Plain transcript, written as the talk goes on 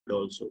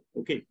also.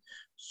 Okay.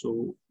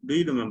 So do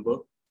you remember?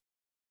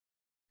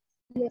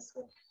 Yes,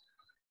 sir.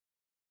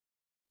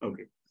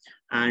 Okay.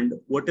 And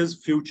what is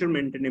future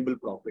maintainable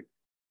profit?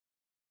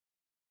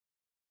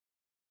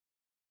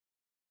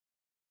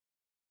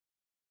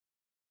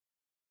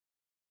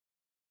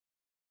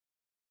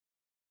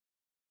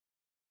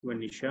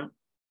 Vanisha?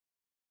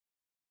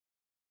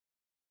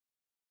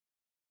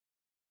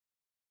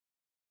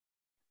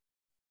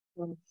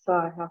 So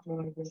I have no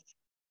idea.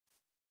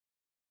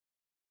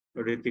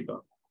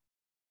 Ritika?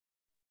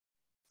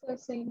 So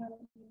same.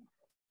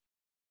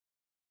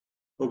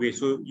 Okay,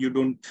 so you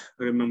don't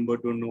remember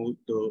to know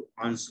the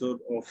answer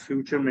of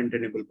future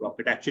maintainable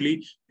profit.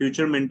 Actually,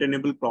 future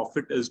maintainable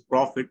profit is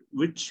profit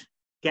which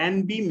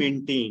can be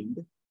maintained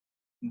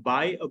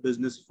by a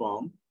business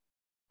firm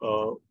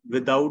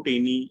without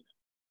any,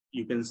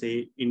 you can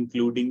say,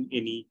 including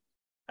any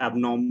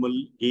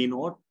abnormal gain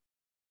or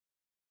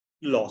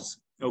loss.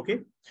 Okay,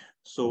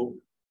 so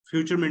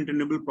future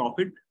maintainable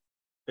profit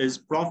is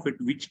profit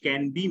which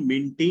can be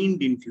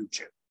maintained in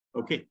future.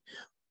 Okay,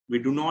 we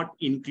do not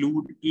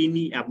include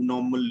any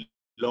abnormal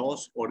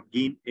loss or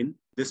gain in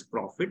this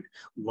profit.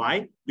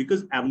 Why?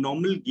 Because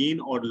abnormal gain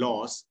or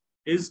loss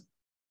is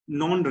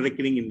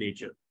non-recurring in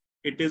nature.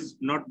 It is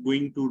not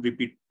going to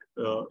repeat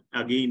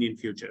again in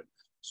future.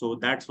 So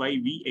that's why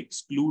we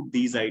exclude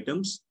these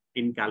items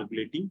in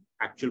calculating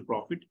actual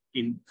profit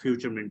in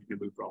future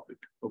maintainable profit.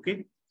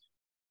 Okay,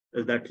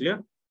 is that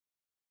clear?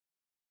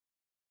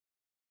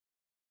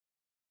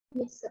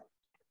 Yes, sir.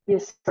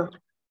 Yes, sir.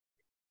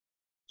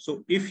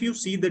 So if you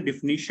see the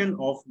definition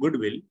of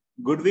goodwill,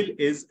 goodwill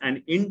is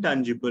an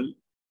intangible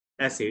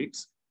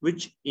assets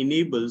which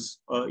enables,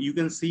 you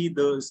can see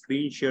the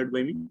screen shared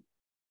by me.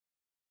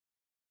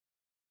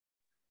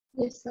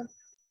 Yes, sir.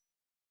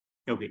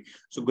 Okay,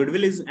 so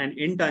goodwill is an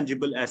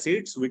intangible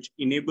assets which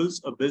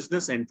enables a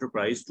business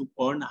enterprise to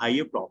earn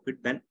higher profit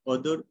than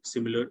other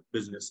similar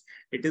business.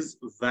 It is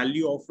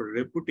value of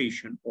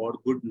reputation or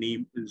good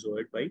name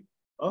enjoyed by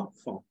a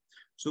firm.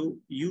 So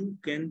you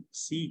can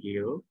see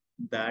here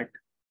that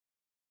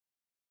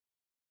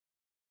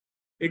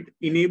it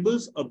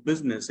enables a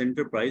business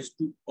enterprise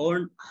to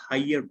earn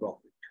higher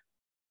profit.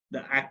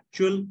 The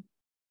actual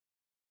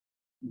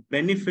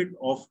benefit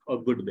of a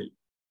goodwill,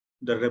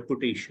 the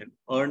reputation,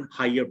 earn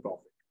higher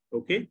profit.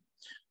 Okay.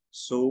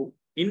 So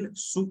in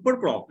super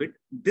profit,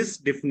 this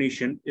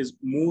definition is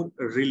more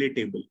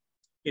relatable.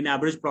 In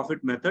average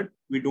profit method,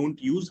 we don't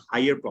use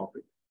higher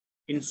profit.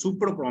 In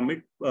super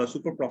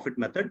profit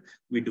method,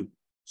 we do.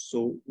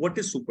 So what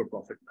is super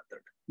profit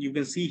method? You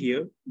can see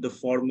here the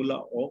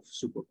formula of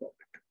super profit.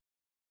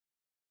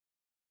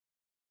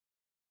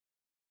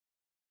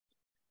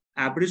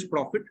 Average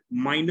profit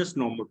minus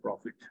normal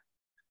profit.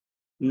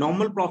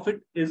 Normal profit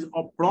is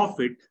a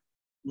profit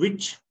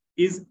which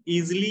is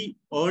easily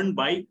earned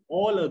by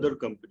all other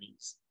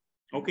companies.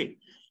 Okay.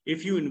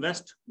 If you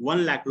invest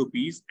 1 lakh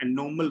rupees and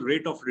normal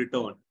rate of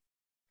return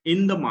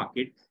in the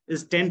market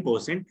is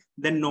 10%,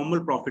 then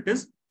normal profit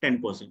is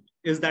 10%.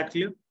 Is that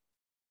clear?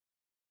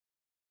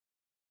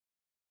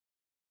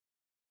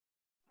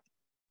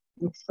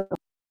 Yes, sir.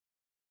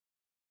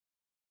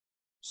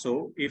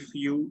 So if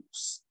you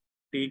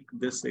take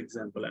this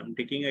example, I'm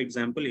taking an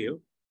example here.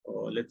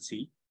 Let's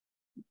see.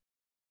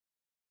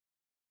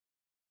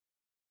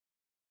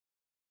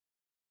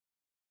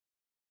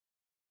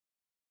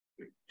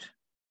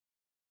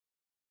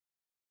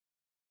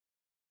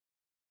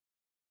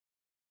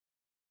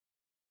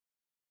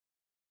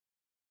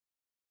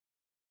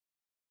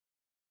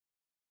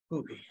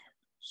 Okay,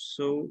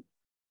 so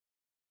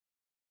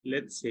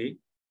let's say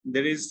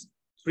there is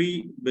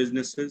 3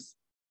 businesses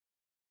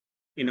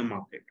in a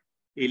market: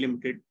 A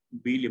Limited,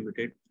 B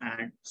Limited,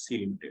 and C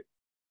Limited.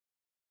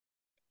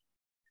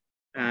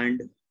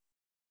 And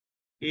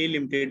A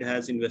Limited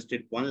has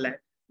invested 1 lakh,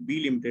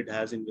 B Limited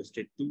has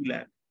invested 2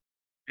 lakh,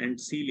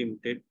 and C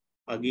Limited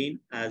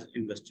again has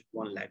invested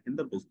 1 lakh in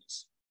the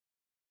business.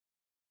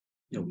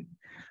 Okay.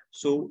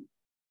 So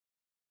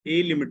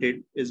A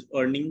Limited is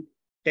earning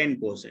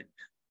 10%.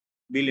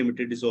 B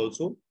Limited is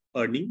also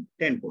earning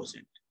 10%.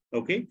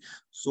 Okay.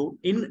 So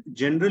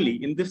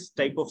generally in this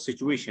type of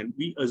situation,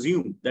 we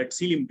assume that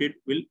C Limited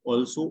will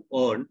also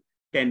earn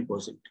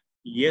 10%.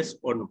 Yes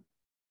or no?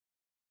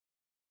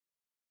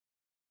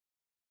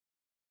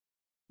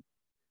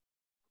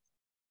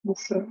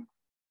 Yes, sir.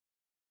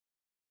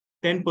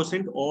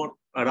 10% or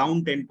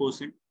around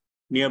 10%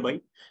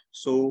 nearby.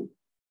 So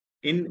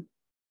in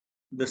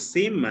the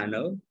same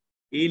manner,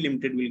 A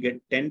Limited will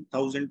get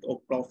 10,000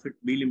 of profit,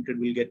 B Limited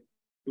will get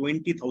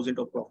 20,000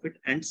 of profit,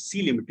 and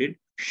C Limited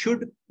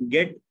should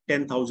get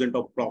 10,000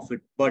 of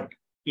profit. But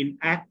in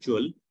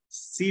actual,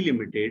 C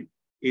Limited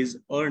is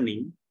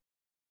earning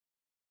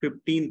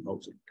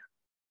 15,000.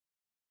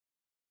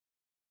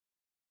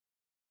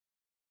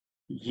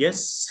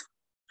 Yes,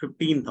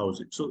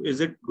 15,000. So is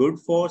it good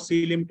for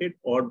C Limited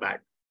or bad?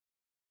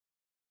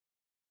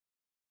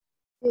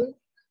 Good.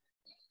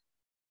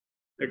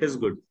 It is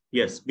good.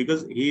 Yes,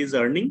 because he is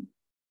earning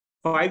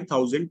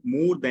 5,000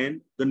 more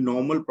than the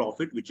normal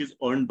profit which is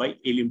earned by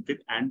A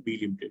Limited and B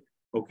Limited.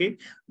 Okay,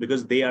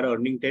 because they are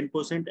earning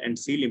 10% and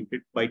C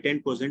Limited by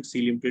 10%,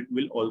 C Limited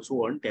will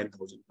also earn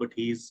 10,000, but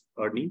he is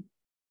earning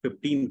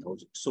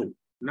 15,000. So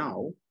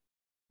now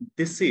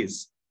this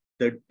is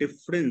the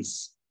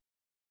difference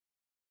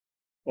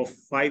of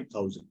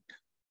 5,000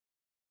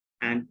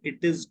 and it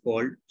is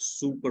called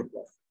super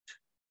profit.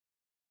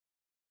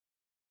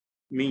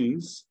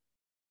 Means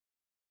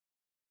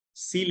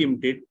C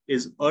Limited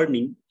is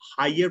earning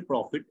higher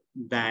profit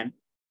than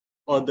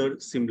other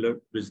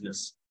similar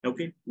business.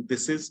 Okay,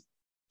 this is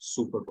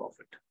super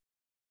profit.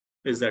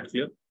 Is that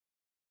clear?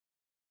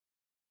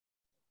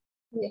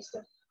 Yes,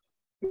 sir.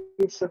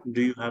 Yes, sir.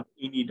 Do you have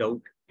any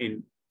doubt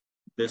in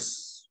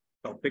this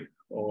topic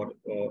or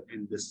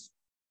in this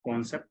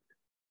concept?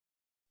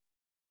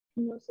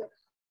 No, sir.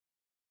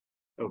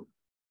 Okay.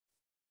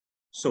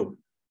 So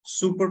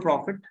super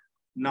profit.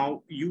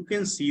 Now you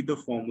can see the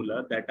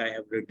formula that I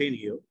have written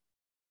here.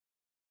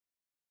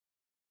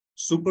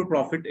 Super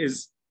profit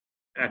is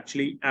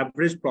actually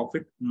average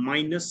profit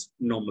minus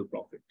normal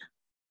profit.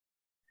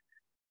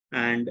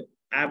 And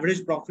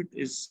average profit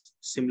is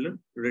similar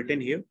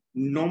written here.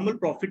 Normal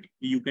profit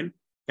you can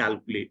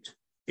calculate.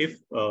 If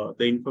the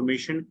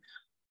information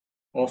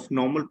of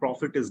normal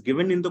profit is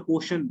given in the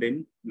question,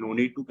 then no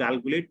need to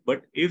calculate.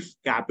 But if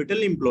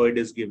capital employed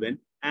is given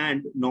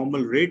and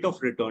normal rate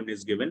of return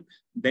is given,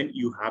 then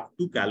you have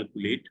to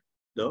calculate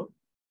the,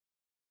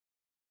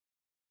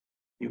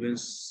 you will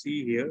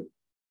see here,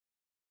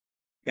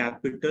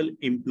 capital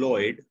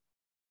employed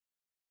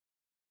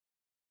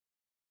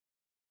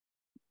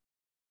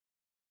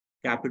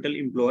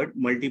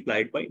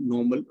multiplied by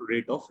normal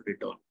rate of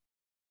return.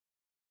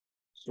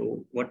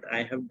 So what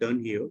I have done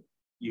here,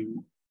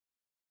 you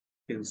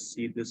can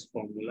see this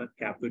formula,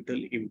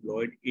 capital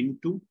employed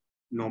into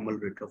normal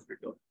rate of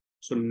return.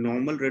 So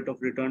normal rate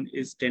of return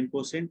is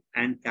 10%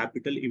 and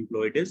capital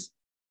employed is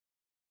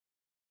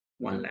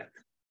 1 lakh.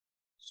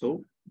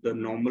 So the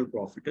normal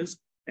profit is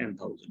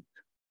 10,000.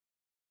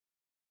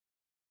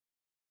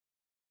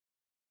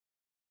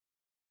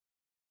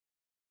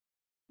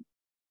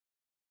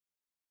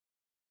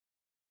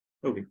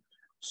 Okay,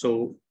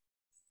 so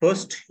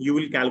first you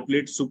will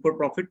calculate super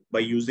profit by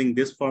using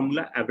this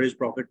formula, average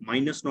profit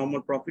minus normal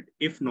profit.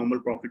 If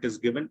normal profit is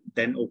given,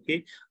 then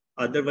okay.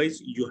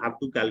 Otherwise, you have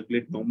to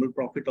calculate normal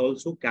profit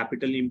also,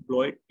 capital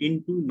employed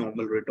into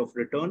normal rate of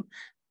return,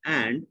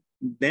 and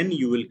then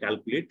you will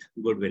calculate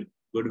goodwill.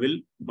 Goodwill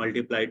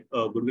multiplied,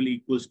 goodwill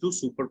equals to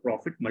super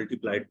profit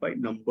multiplied by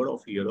number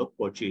of year of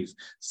purchase.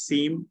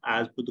 Same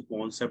as to the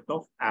concept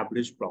of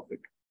average profit.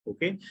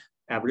 Okay,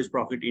 average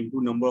profit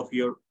into number of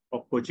year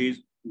of purchase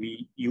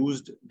we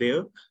used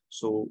there.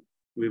 So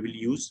we will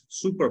use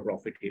super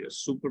profit here.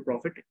 Super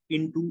profit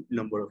into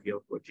number of year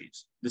of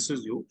purchase. This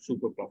is your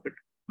super profit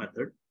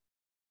method.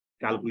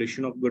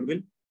 Calculation of goodwill.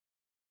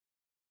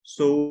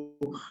 So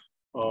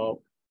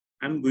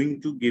I'm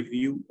going to give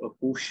you a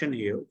question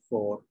here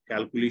for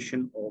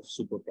calculation of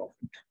super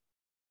profit.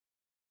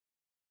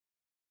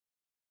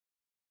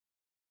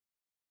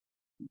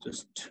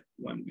 Just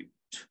 1 minute.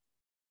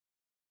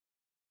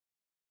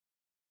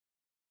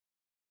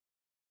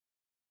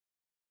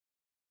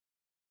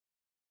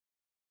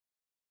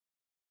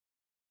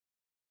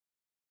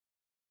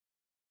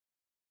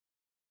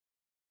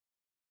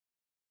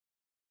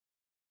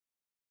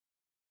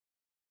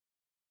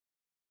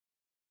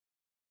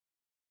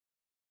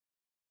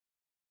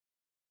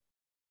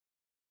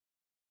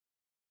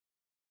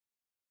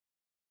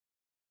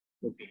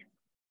 Okay.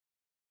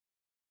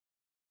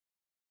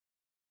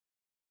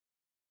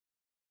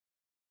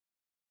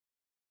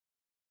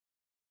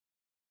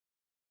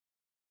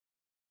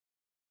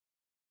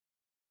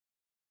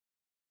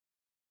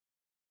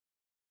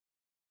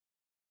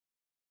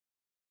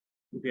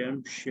 Okay,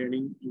 I'm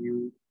sharing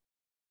you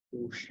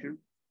question.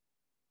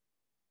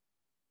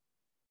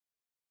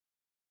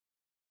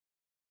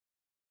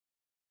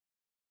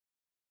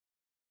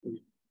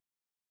 Okay.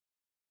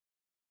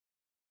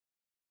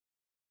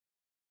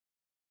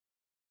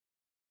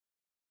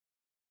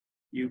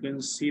 You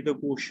can see the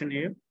question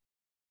here.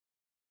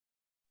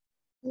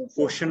 Yes,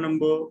 sir. Question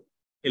number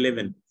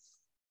 11.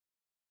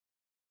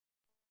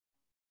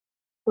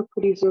 So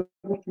could you zoom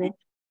it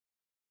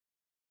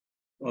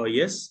more?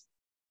 Yes.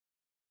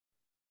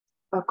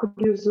 Could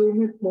you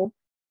zoom it more?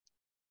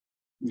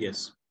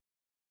 Yes.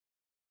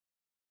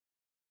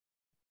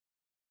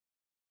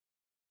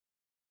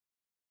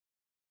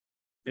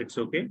 It's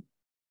okay.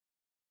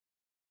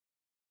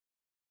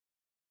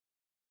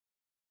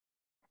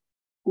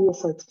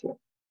 Yes, sir, it's clear.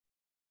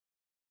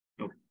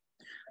 Okay.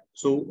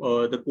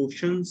 So the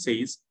question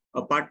says,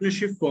 a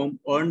partnership firm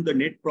earned the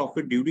net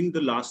profit during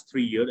the last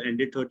 3 years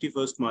ended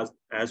 31st March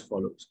as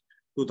follows.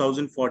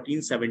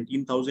 2014,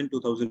 17,000,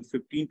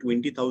 2015,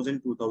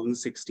 20,000,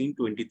 2016,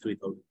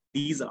 23,000.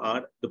 These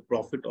are the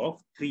profit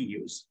of 3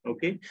 years.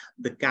 Okay.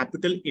 The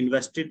capital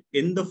invested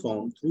in the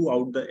firm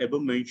throughout the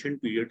above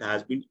mentioned period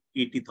has been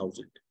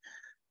 80,000.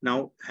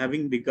 Now,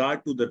 having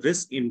regard to the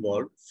risk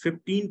involved,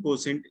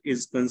 15%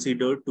 is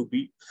considered to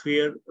be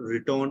fair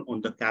return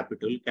on the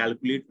capital.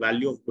 Calculate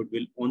value of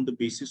goodwill on the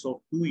basis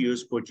of 2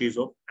 years purchase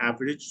of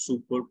average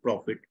super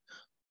profit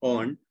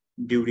earned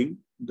during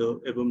the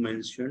above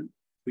mentioned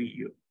 3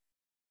 years.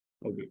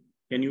 Okay.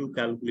 Can you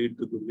calculate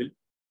the goodwill?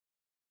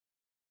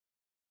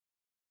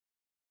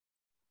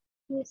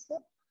 Yes, sir.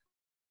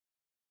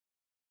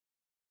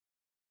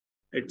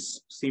 It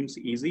seems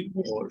easy,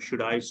 or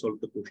should I solve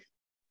the question?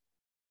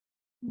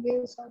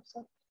 Will solve,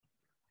 sir.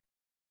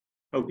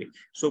 Okay,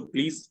 so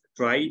please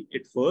try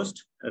it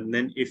first, and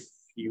then if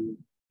you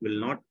will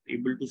not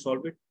able to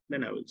solve it,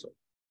 then I will solve.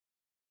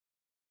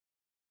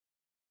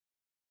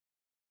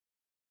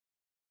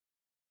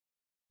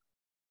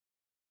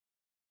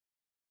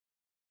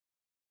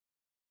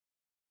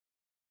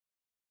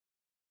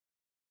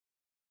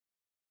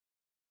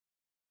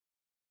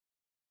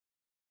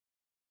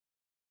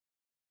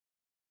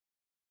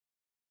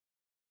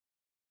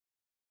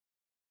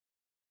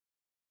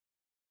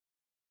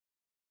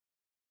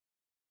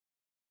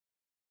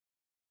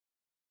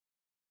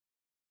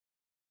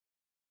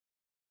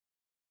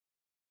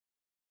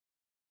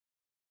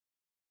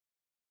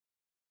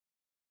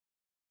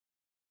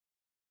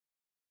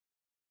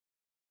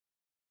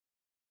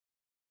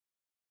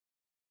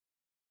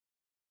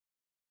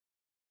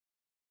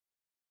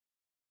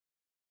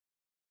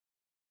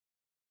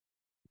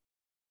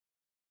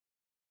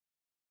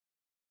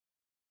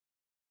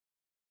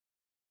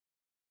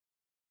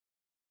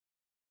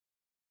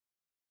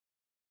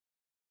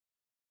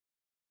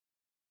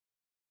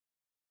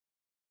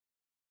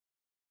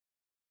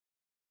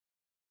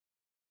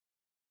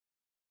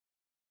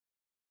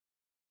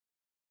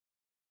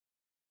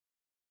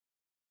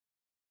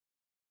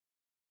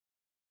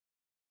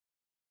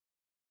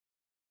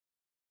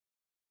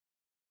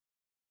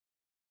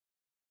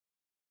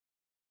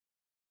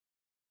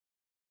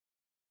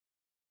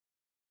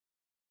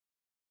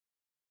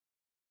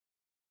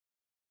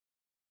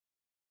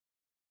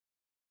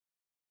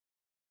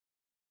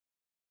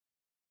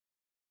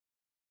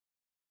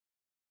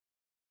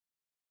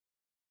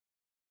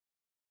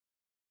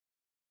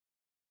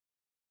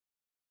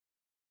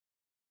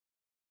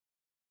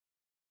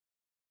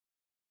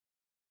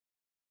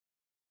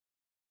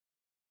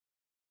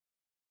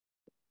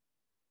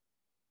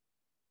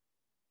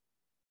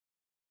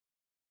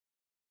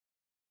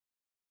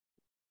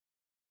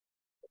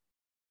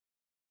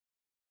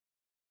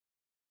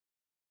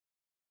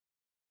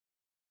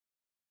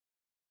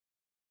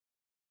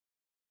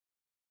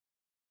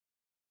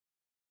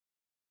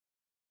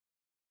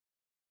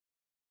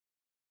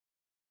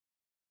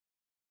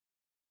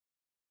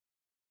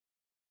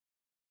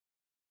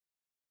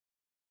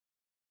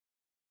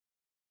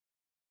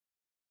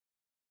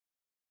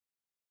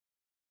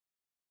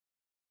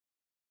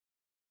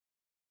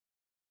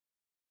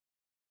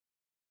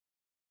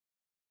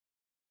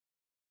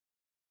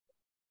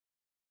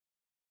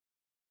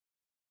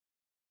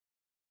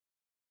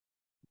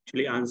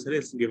 Actually, answer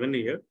is given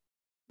here,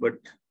 but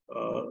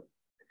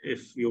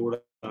if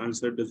your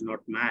answer does not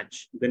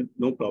match, then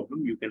no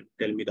problem. You can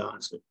tell me the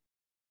answer.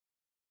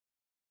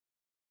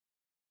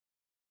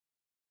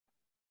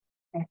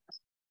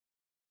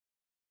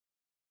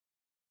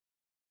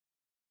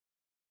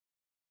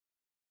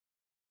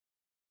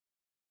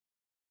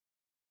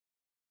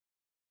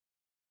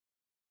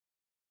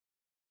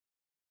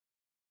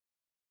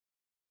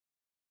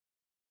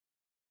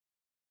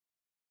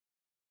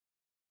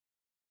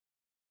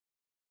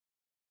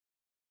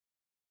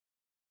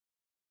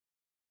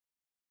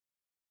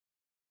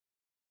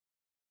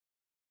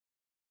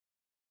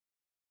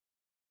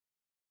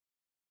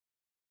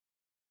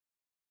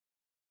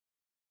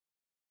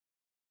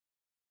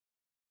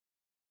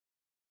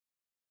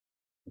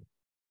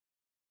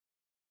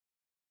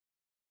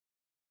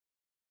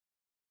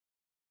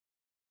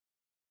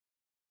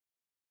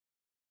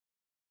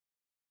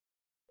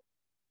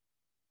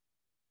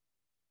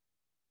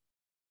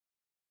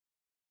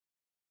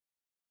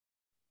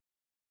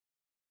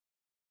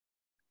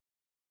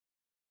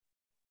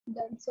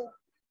 Done, sir.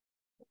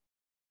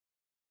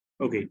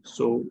 Okay,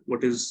 so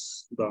what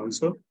is the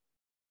answer?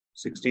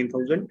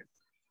 16,000?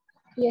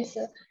 Yes,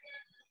 sir.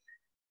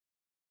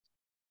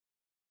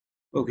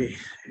 Okay,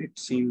 it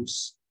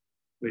seems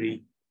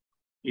very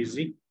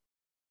easy.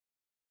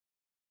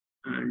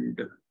 And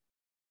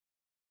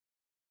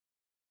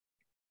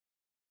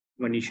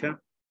Manisha?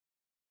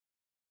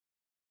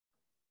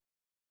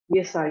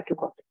 Yes, I too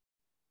got it.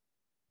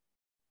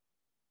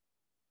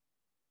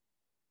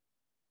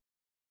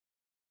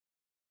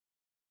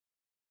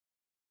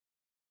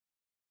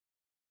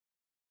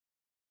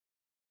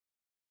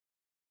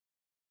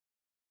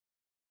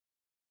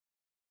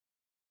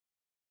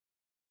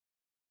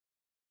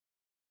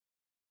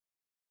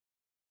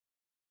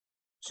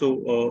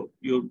 So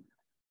your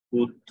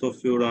both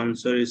of your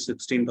answer is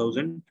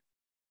 16,000.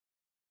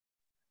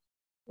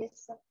 Yes,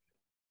 sir.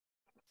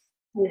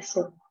 Yes,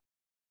 sir.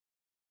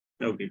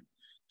 Okay,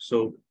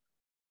 so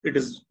it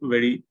is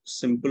very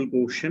simple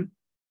question.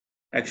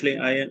 Actually,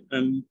 I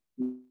am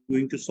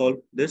going to solve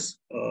this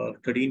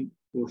 13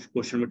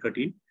 Question number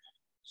 13.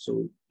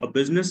 So a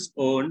business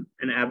earned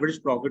an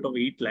average profit of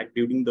 8 lakh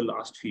during the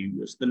last few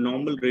years. The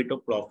normal rate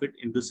of profit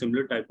in the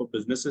similar type of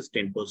business is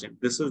 10%.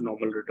 This is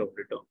normal rate of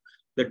return.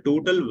 The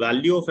total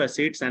value of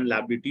assets and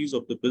liabilities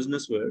of the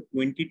business were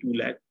 22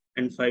 lakh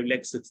and 5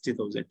 lakh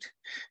 60,000.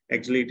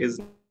 Actually, it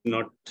is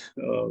not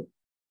a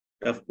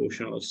tough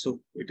question also.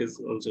 It is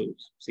also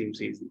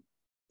seems easy.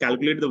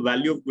 Calculate the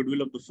value of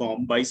goodwill of the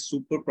firm by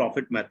super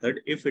profit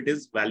method if it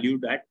is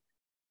valued at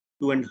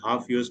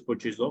 2.5 years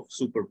purchase of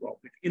super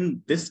profit.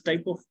 In this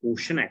type of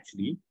question,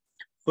 actually,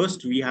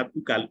 first we have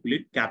to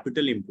calculate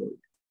capital employed.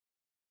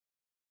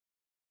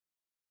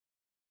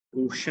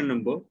 Question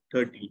number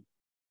 30.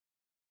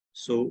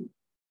 So,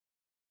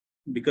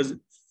 because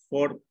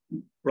for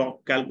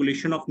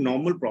calculation of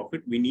normal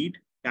profit, we need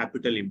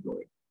capital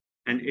employed,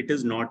 and it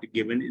is not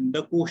given in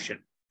the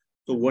question.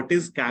 So, what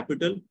is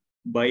capital?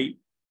 By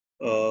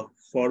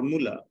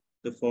formula,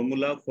 the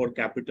formula for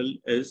capital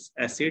is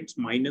assets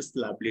minus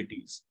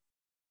liabilities.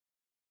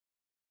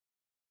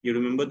 You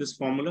remember this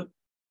formula?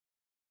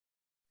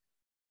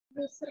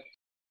 Yes, sir.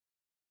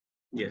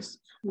 Yes.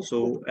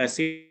 So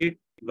asset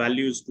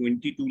value is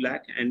 22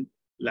 lakh and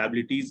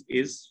liabilities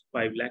is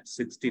 5 lakh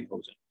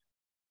 60,000.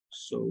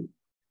 So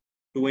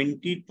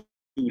 22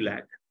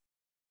 lakh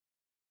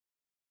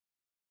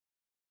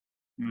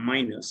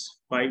minus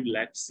 5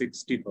 lakh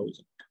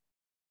 60,000.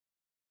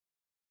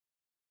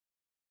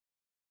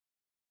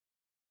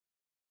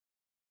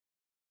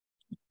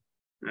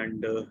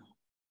 And the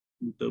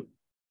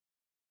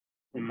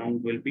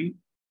amount will be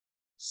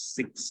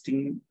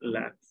 16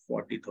 lakh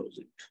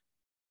 40,000.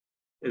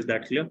 Is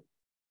that clear?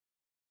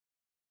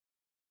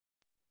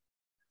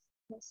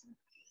 Yes,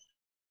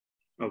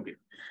 sir. Okay.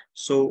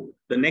 So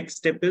the next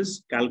step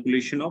is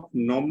calculation of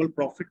normal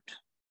profit.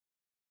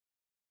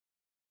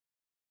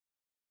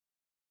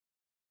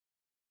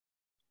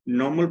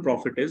 Normal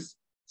profit is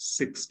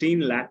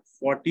 16 lakh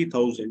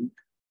 40,000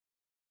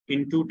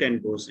 into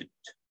 10%.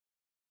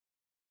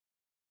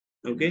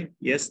 Okay.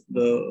 Yes,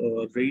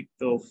 the rate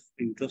of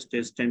interest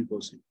is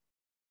 10%.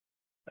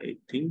 I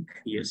think,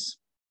 yes.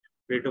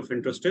 Rate of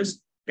interest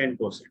is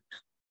 10%.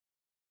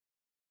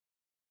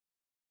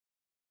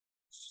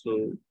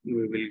 So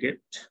we will get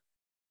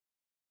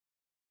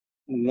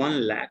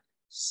 1 lakh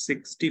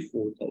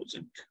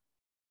 64,000.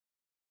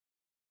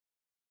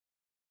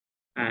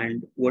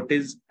 And what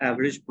is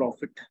average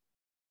profit?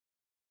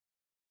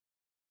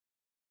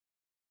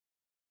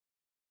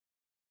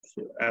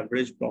 So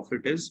average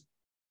profit is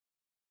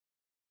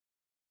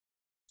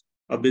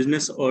a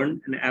business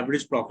earned an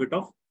average profit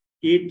of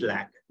 8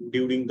 lakh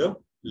during the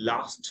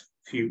last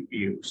few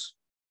years.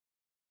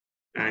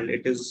 And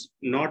it is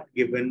not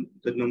given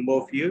the number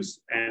of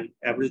years, and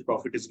average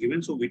profit is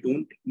given, so we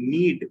don't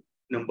need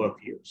number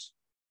of years.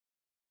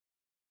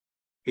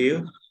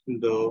 Here,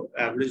 the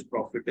average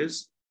profit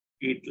is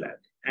 8 lakh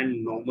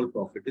and normal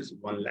profit is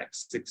 1 lakh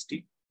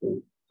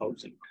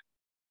 64,000.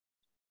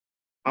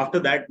 After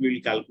that, we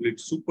will calculate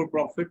super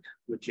profit,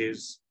 which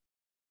is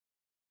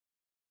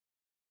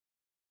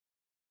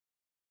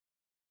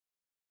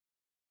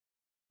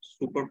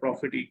super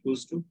profit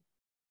equals to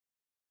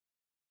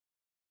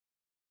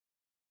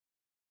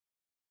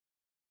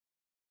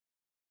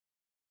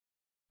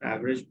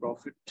average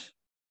profit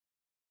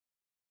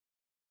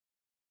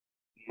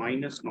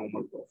minus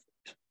normal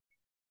profit.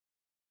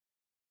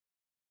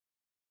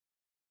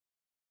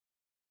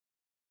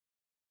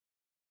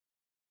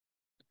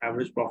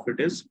 Average profit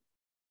is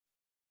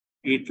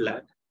 8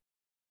 lakh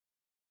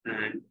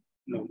and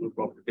normal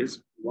profit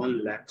is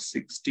 1 lakh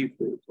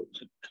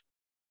 64,000.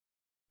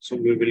 So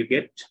we will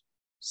get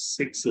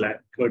 6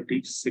 lakh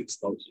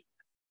 36,000.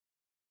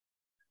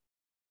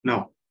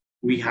 Now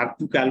we have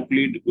to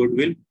calculate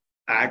goodwill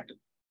at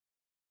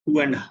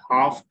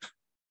 2.5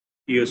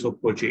 years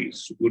of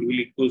purchase. So goodwill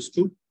equals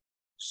to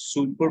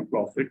super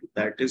profit,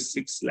 that is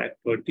 6 lakh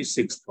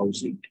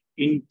 36,000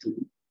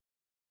 into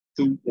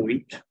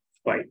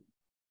 2.5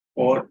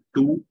 or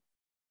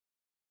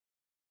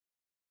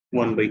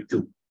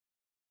 1/2.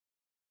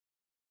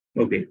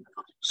 Okay,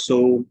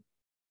 so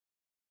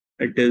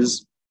it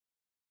is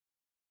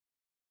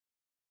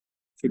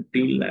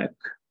 15 lakh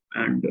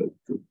and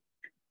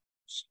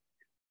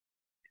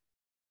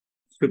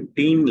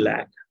 15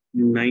 lakh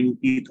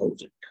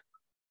 90,000.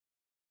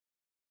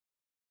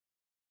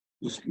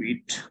 Just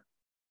wait.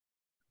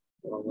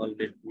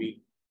 Let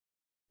me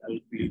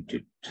calculate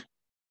it.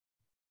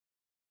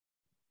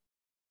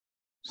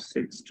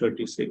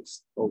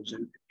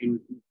 636,000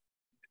 into.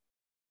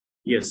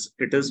 Yes,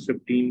 it is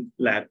 15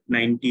 lakh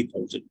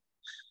 90,000.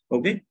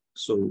 Okay,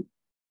 so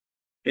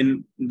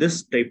in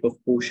this type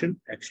of portion,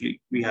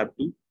 actually, we have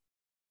to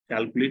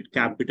calculate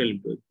capital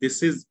employed.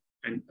 This is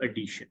an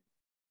addition.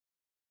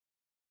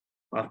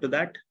 After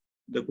that,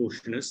 the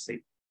question is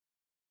same.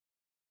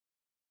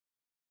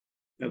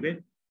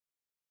 Okay,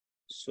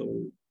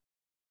 so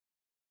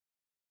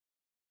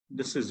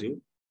this is your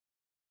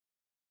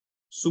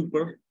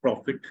super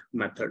profit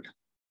method.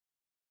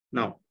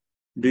 Now,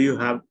 do you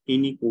have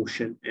any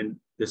question in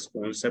this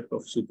concept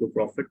of super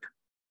profit?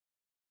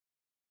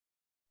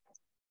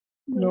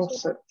 No,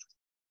 sir.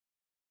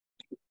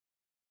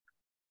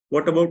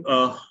 What about,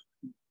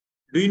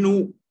 do you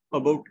know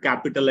about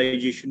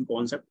capitalization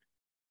concept?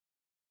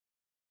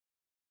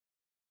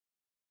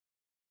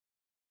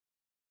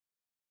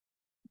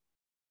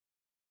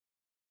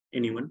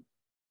 Anyone?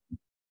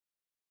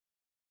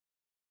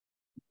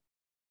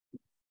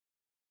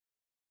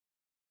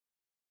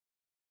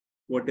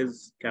 What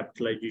is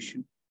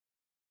capitalization?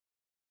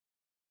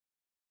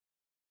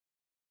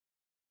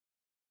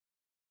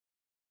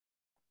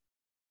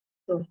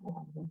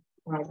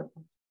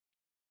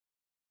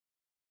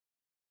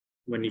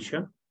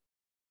 Manisha?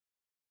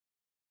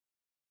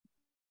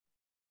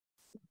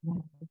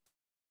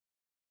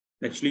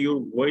 Actually, your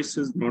voice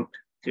is not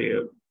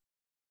clear.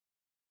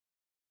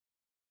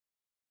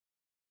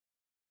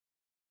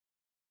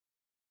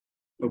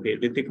 Okay,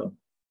 Ritika.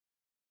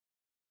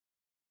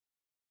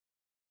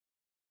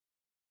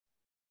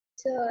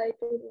 Sir, I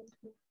don't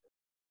know.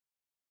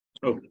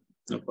 Okay,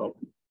 no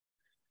problem.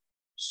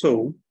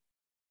 So,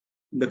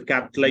 the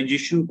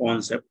capitalization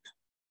concept,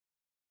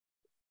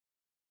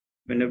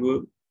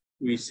 whenever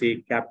we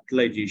say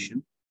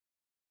capitalization,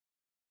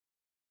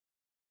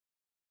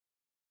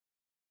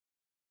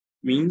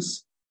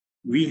 means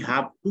we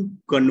have to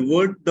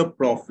convert the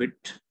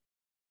profit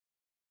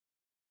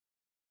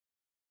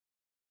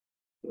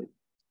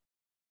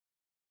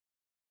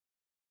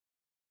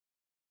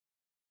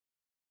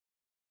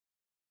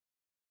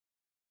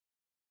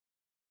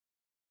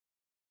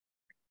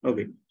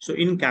Okay, so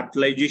in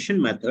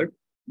capitalization method,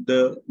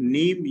 the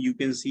name you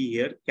can see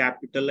here,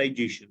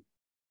 capitalization,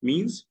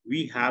 means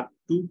we have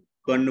to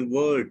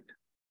convert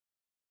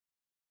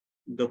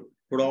the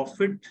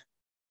profit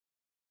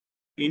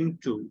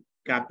into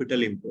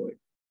capital employed.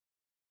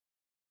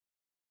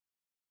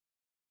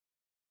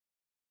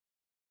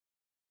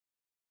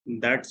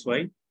 That's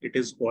why it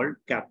is called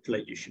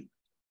capitalization.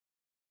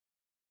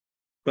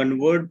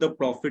 Convert the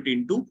profit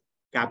into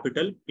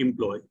capital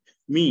employed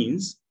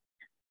means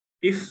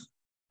if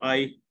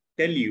I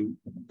tell you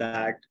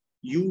that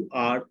you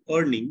are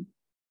earning,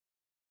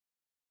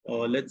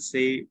 let's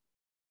say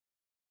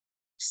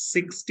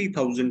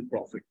 60,000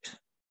 profit.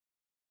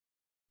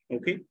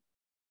 Okay,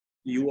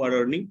 you are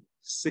earning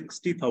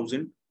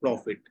 60,000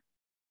 profit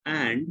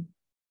and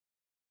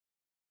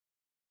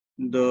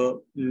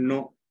the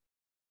no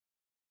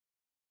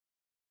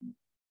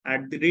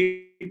at the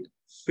rate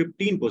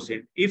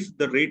 15%. If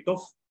the rate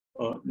of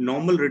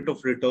normal rate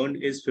of return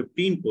is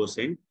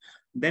 15%,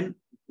 then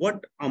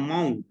what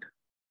amount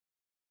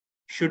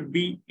should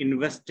be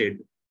invested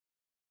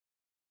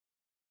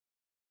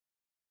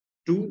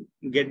to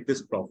get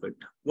this profit?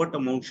 What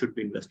amount should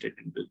be invested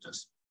in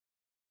business?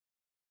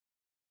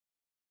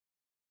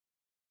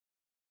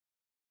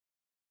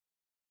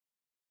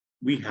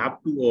 We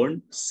have to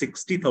earn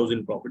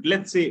 60,000 profit.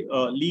 Let's say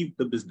leave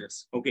the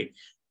business. Okay,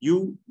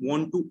 you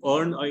want to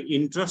earn an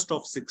interest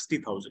of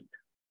 60,000.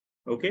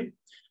 Okay,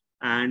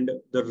 and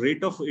the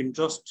rate of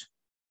interest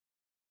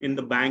in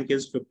the bank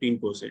is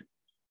 15%.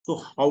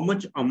 So how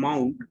much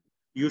amount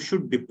you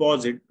should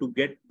deposit to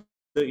get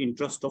the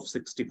interest of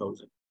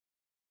 60,000?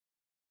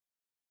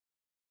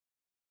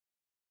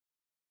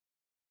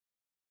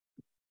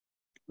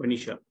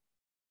 Manisha.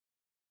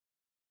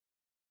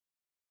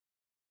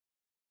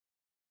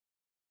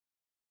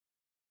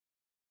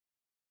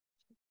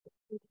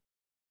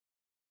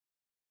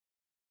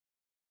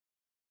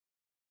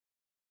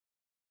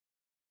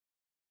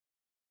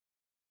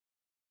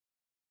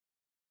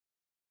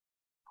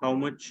 How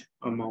much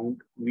amount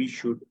we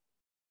should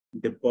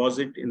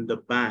deposit in the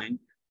bank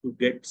to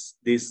get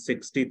this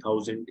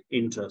 60,000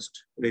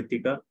 interest?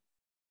 Ritika.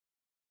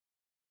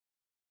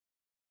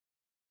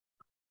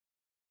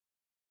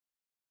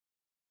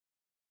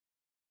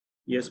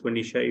 Yes,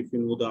 Manisha, if you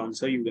know the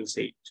answer, you will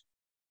say it.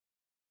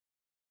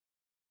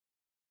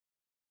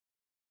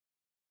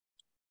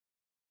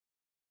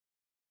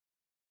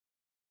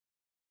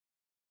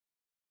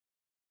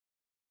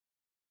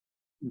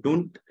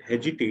 Don't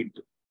hesitate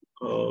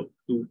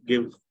to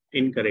give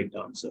incorrect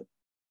answer.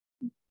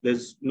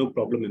 There's no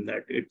problem in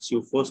that. It's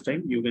your first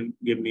time. You can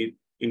give me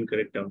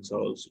incorrect answer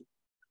also.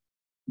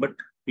 But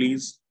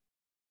please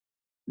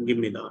give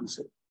me the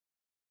answer.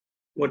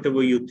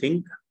 Whatever you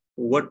think,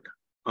 what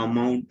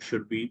amount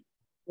should we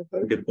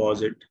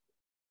deposit?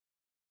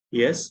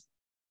 Yes?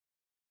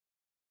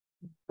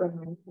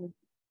 Can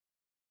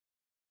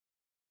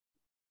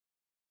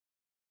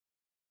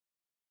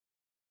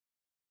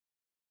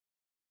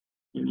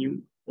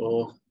you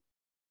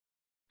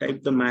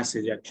type the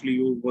message? Actually,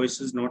 your voice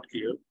is not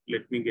clear.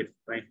 Let me get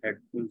my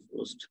headphone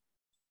first.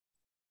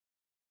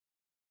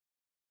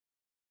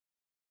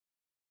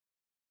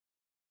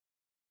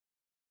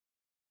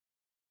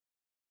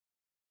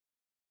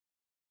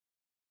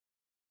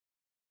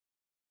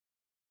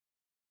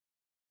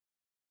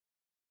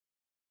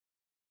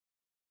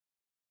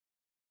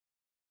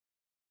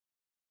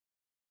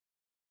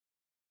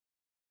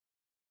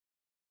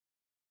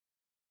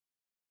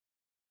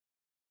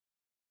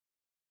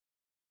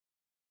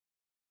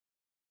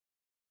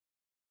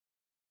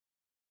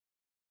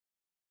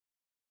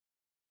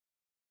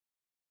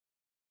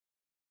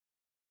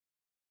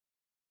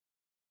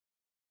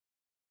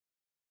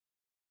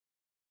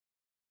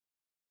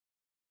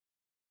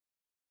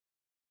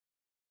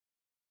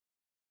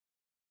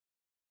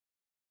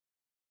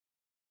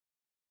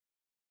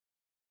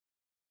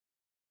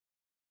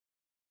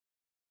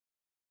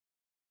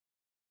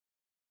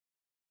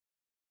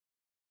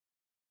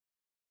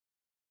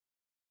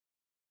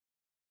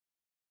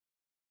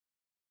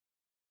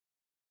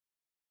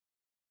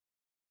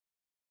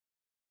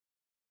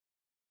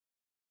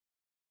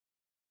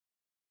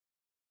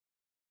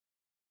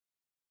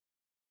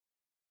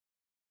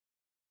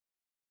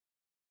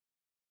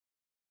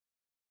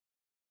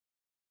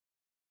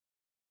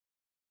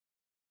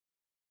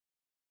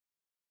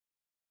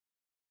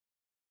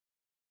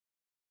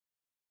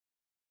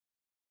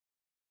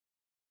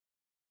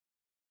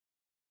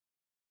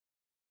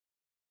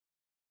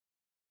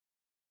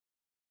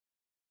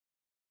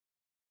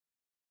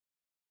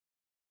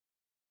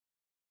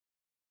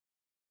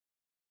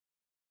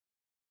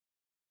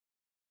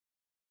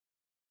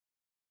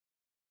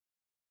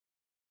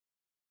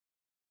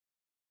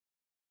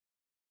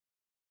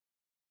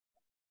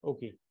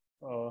 Okay.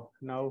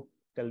 Now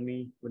tell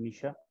me,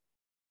 Vanisha.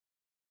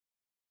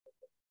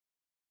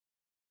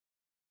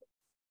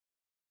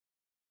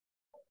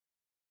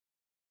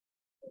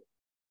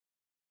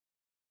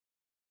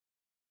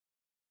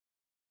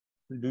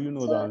 Do you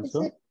know the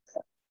So answer?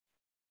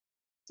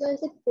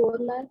 is it 4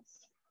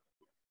 lakhs?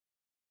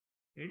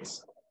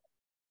 It's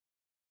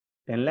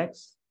 10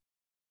 lakhs.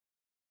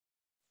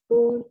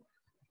 4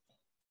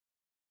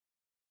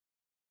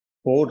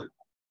 4.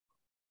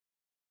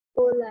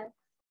 4 lakhs.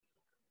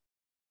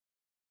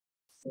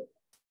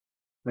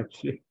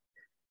 Actually,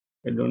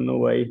 I don't know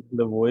why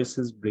the voice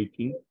is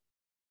breaking.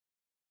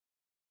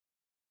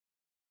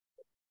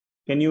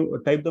 Can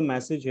you type the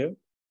message here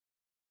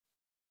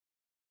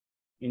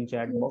in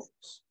chat Yes.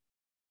 box?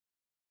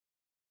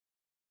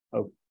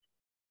 Oh,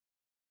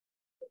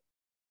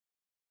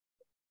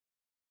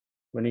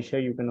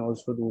 Vanisha, you can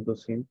also do the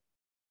same.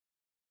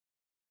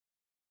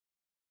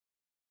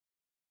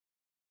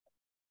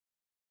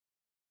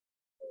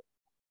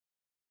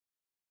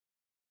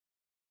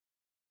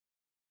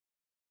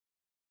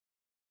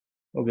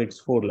 Okay, it's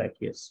 4 lakh.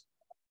 Yes.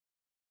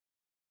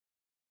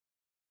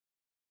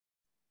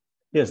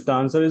 Yes, the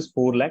answer is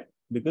 4 lakh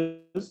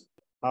because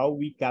how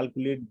we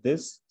calculate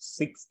this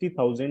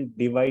 60,000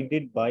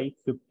 divided by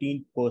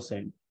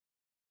 15%.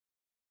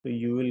 So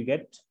you will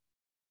get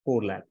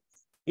 4 lakh.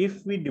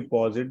 If we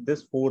deposit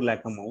this 4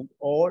 lakh amount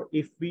or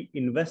if we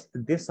invest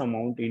this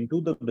amount into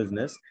the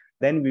business,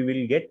 then we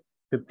will get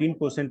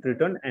 15%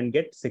 return and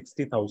get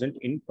 60,000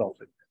 in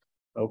profit.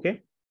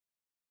 Okay.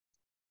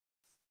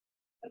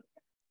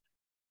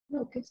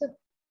 Okay, sir.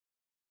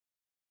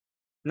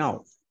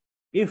 Now,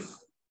 if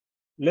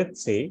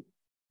let's say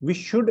we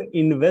should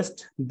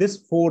invest this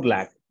 4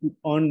 lakh to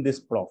earn this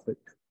profit,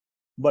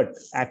 but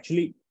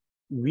actually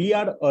we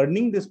are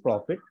earning this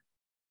profit,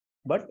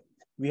 but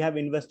we have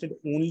invested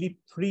only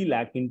 3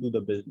 lakh into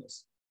the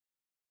business.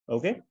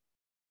 Okay.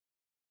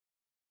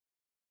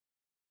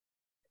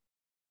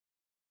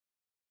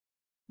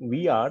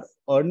 We are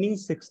earning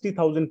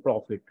 60,000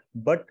 profit,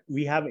 but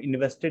we have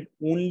invested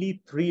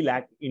only 3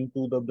 lakh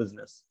into the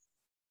business.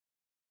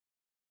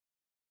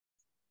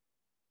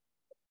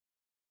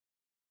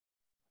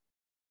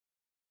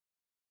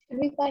 Should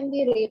we find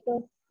the rate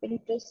of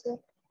interest, sir?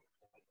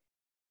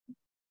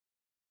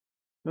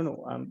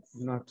 No, I'm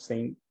not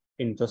saying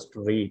interest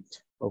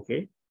rate.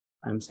 Okay.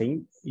 I'm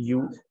saying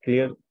you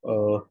clear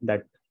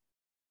that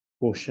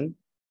portion.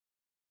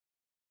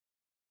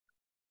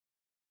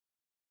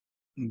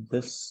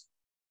 This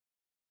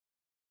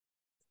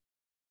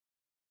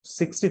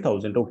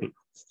 60,000. Okay.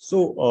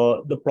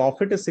 So the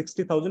profit is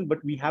 60,000,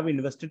 but we have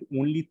invested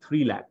only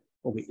 3 lakh.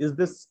 Okay. Is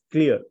this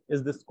clear?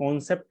 Is this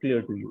concept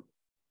clear to you?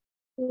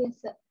 Yes,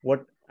 sir.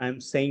 What I'm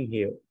saying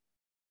here?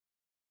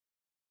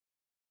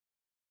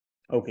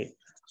 Okay.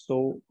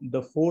 So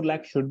the 4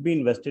 lakh should be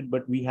invested,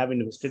 but we have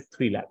invested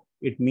 3 lakh.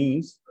 It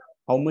means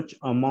how much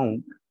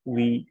amount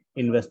we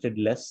invested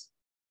less?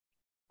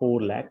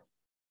 4 lakh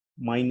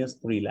minus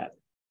 3 lakh.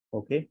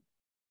 Okay.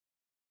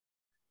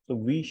 So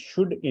we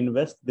should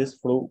invest this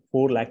 4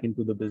 lakh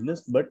into the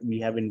business, but we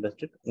have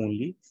invested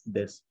only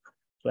this.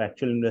 So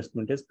actual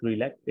investment is 3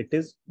 lakh. It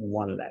is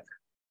 1 lakh.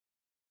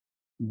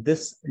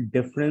 This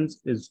difference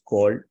is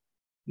called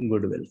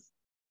goodwill.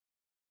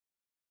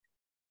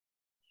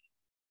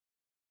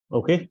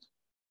 Okay.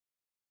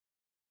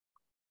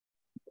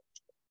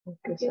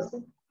 Okay, Yes, sir. sir.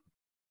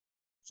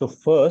 So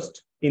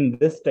first, in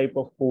this type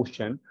of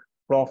portion,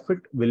 profit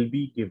will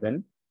be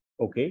given.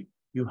 Okay.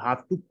 You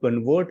have to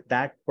convert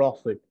that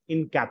profit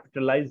in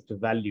capitalized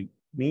value.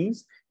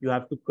 Means you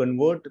have to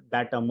convert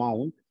that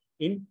amount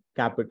in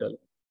capital.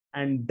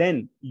 And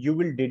then you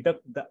will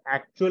deduct the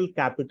actual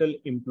capital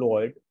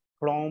employed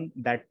from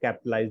that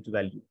capitalized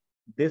value.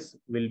 This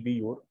will be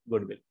your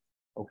goodwill.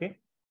 Okay.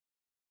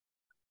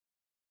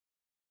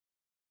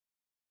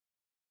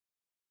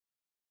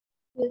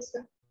 Yes,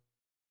 sir.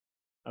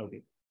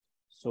 Okay.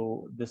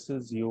 So this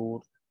is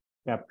your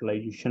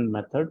capitalization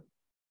method.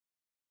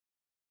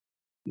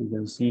 You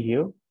can see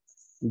here,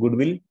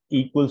 goodwill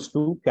equals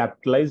to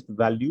capitalized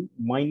value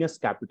minus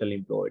capital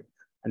employed.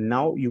 And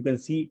now you can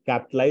see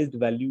capitalized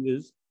value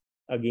is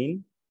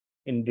again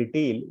in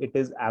detail, it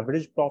is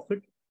average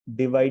profit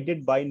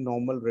divided by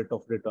normal rate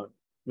of return,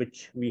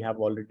 which we have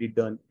already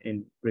done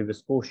in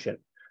previous question.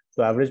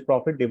 So average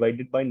profit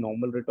divided by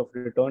normal rate of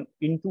return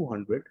into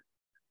 100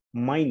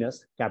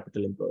 minus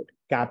capital employed.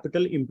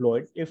 Capital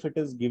employed, if it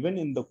is given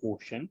in the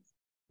question,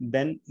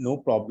 then no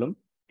problem.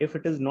 If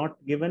it is not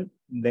given,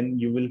 then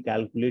you will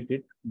calculate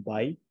it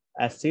by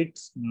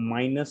assets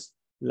minus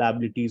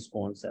liabilities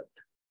concept.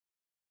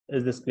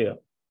 Is this clear?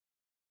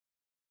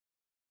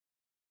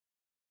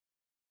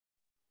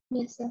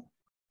 Yes, sir.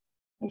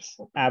 Yes,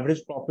 sir.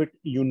 Average profit,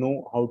 you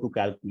know how to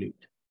calculate.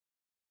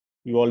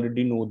 You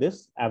already know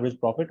this average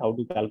profit, how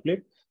to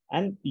calculate,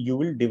 and you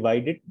will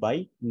divide it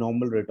by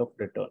normal rate of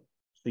return.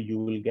 So you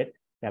will get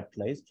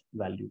capitalized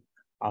value.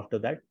 After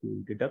that, you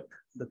will deduct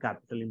the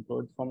capital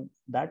employed from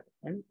that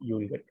and you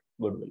will get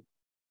goodwill.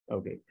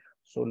 Okay.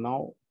 So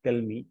now tell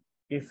me,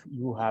 if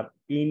you have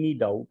any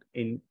doubt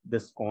in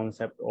this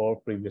concept or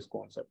previous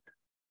concept.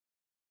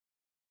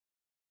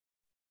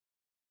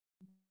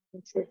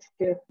 It's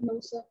clear. No,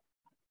 sir.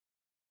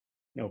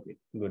 Okay,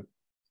 good.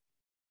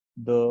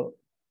 The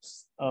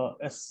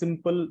a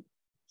simple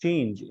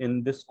change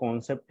in this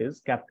concept is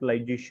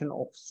capitalization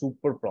of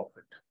super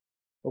profit.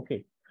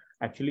 Okay,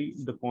 actually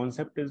the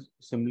concept is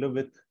similar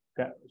with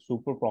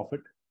super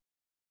profit,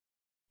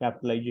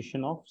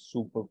 capitalization of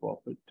super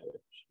profit.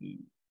 Actually,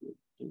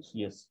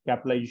 yes,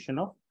 capitalization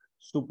of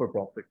super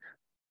profit.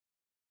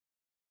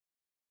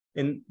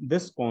 In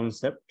this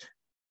concept,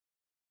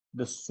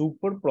 the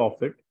super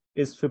profit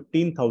is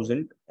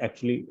 15,000.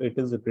 Actually, it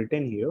is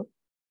written here.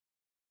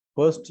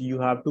 First, you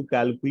have to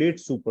calculate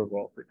super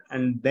profit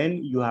and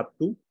then you have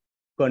to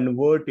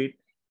convert it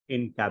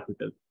in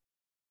capital.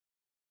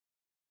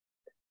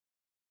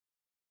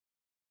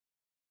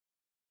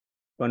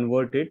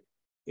 Convert it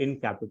in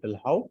capital.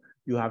 How?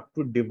 You have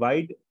to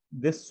divide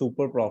this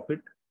super profit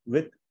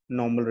with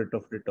normal rate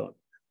of return.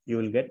 You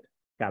will get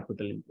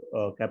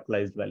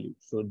capitalized value.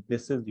 So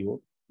this is your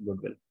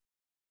goodwill.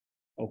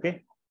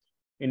 Okay.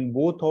 In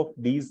both of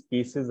these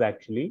cases,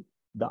 actually,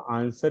 the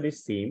answer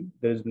is same.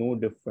 There is no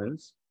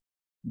difference,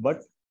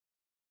 but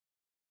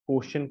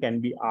question can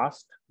be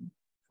asked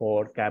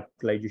for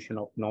capitalization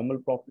of normal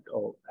profit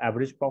or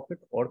average profit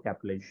or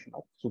capitalization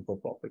of super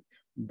profit.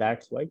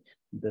 That's why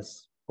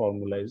this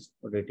formula is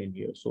written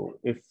here. So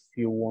if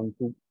you want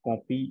to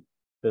copy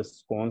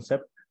this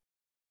concept,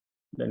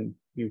 then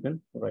you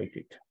can write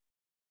it.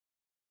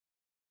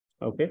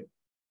 Okay.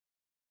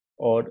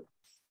 Or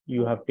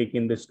you have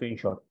taken the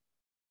screenshot.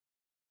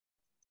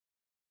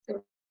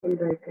 Will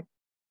write it.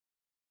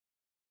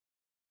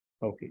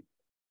 Okay.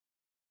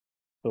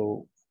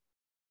 So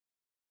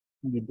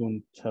you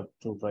don't have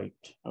to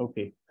write.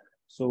 Okay.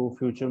 So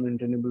future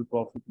maintainable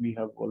profit we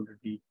have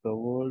already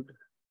covered.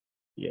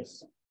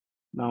 Yes.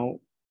 Now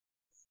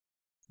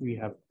we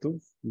have to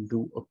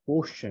do a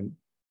question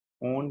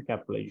on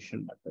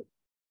capitalization method.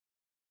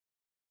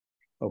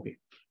 Okay.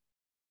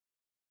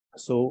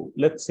 So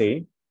let's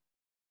say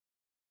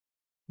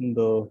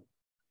the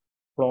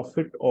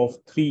profit of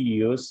 3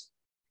 years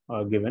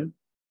are given.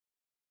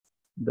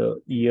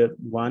 The year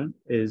 1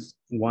 is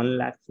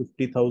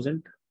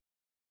 1,50,000.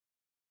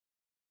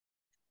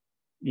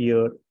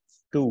 Year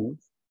 2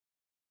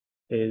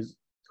 is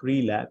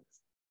 3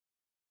 lakhs.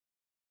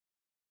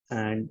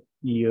 And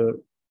year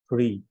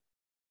 3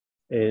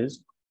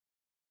 is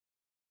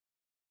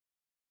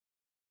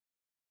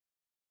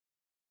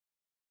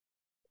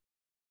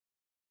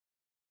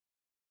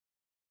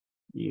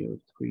year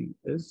 3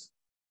 is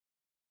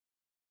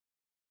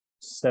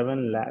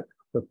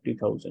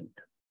 7,50,000.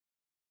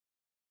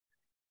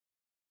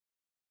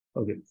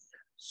 Okay,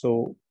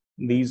 so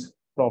these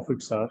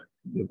profits are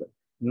given.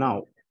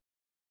 Now,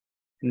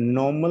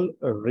 normal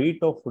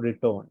rate of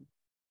return.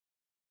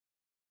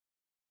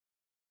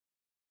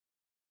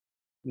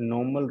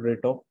 Normal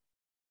rate of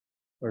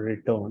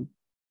return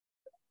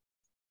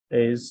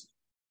is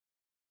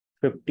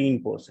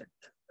 15%.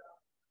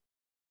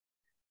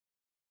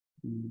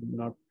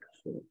 Not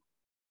so,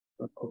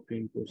 not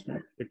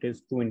 15%. It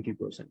is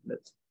 20%.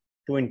 That's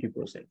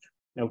 20%.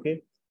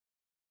 Okay,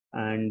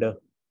 and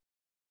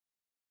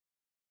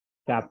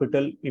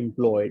capital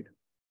employed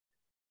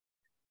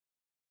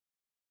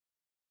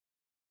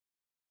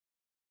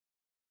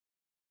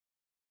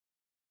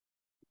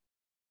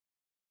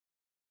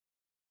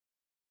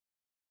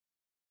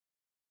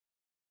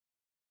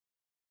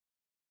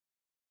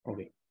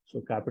okay,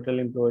 so capital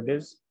employed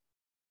is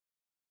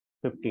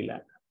 50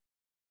 lakh.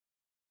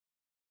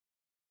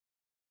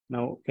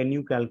 Now, can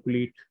you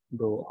calculate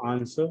the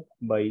answer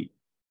by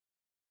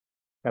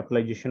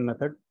capitalization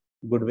method?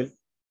 Goodwill.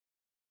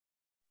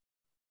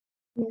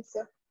 Yes,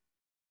 sir.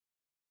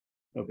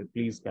 Okay,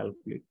 please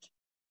calculate.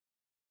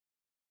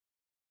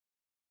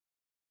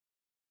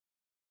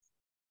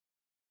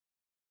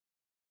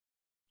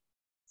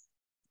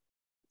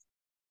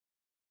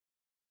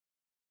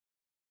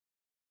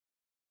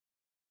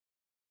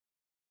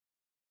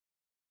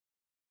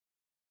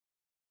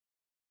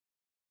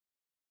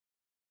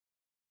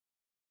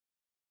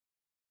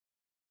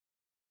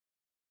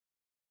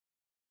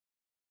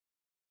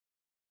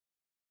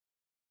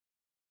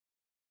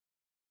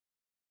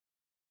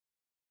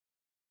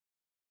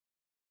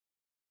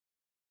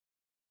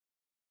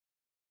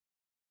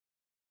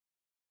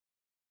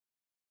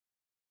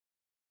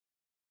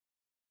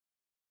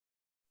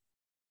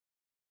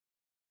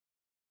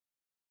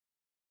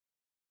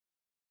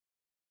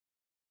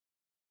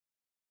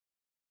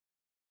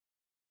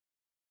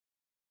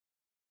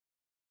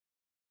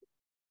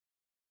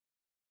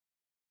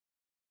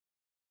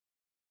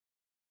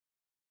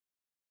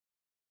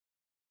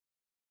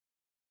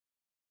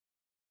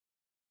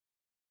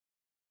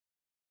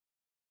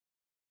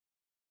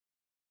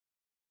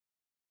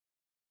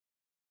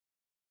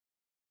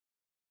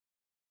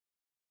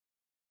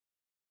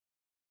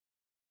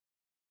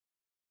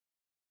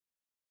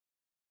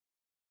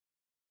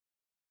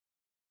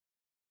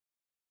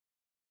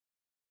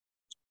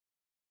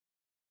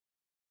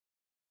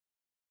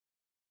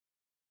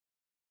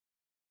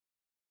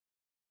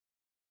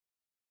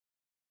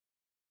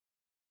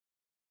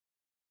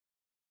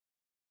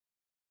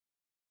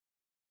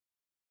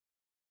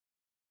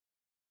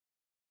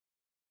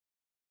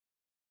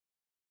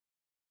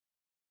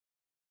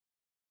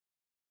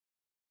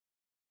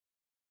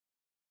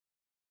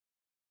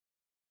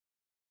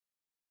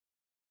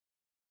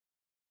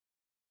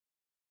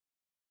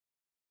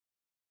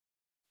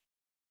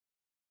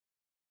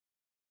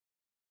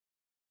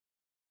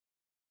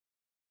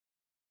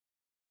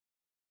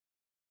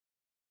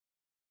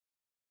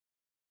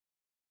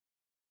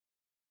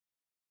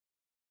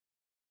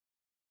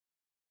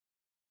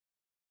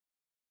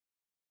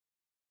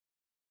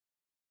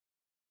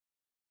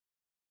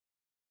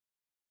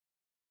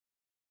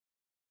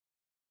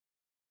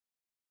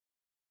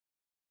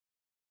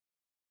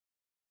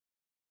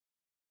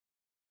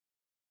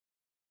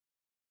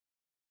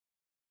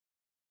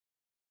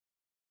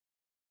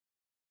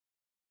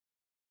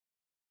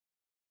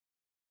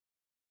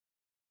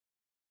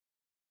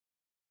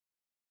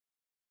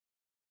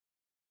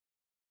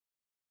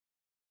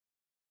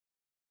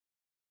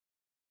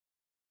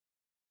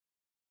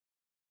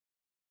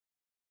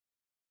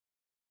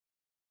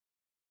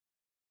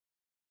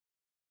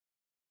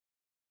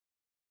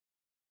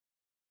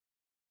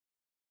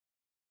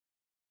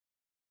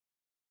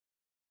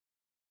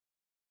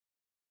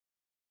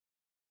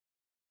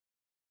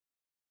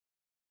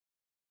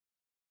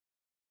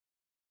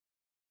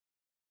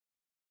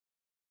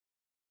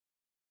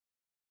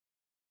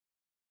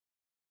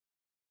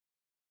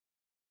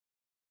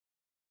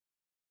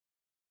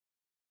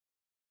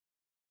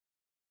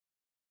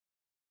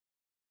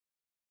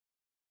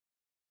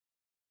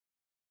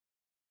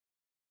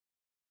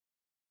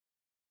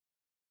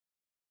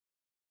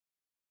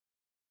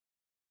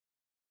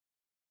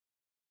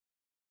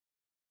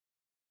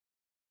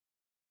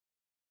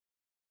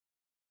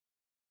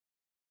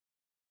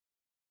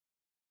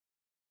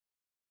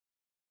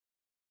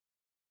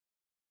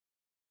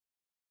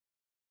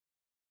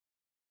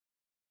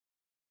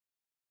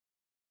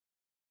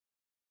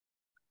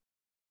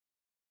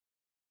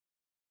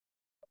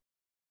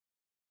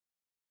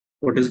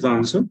 What is the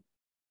answer?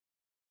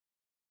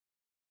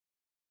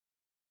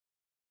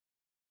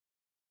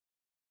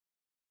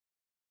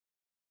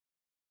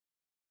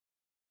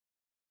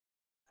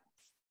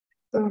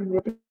 So I'm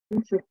getting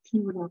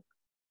 15 lakh.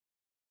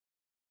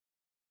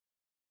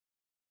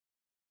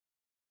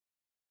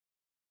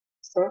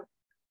 Sir,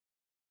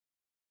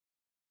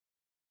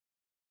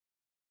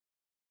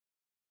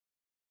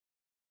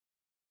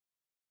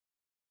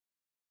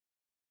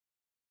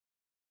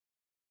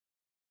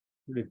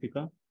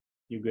 Ritika,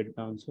 you get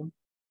the answer?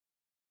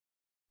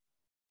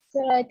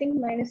 Sir, I think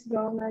mine is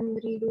wrong. I'm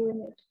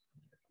redoing it.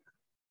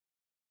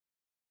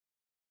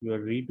 You are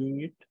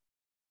redoing it?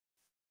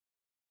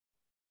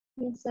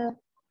 Yes, sir.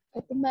 I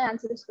think my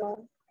answer is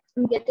wrong.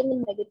 I'm getting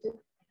in negative.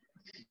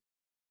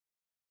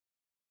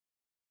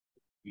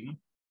 Okay.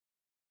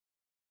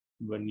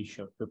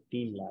 Vanisha,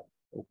 15 lakh.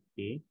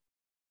 Okay.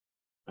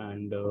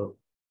 And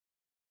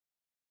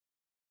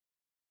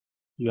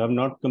you have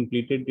not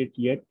completed it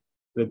yet,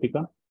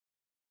 Ritika?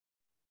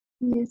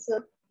 Yes,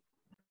 sir.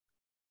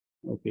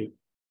 Okay.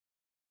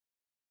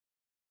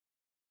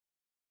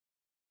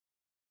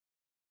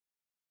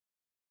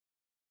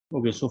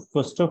 Okay, so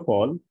first of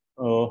all,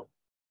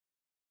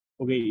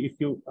 okay, if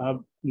you have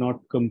not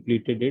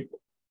completed it,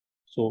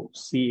 so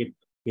see it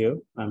here.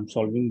 I'm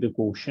solving the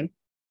question.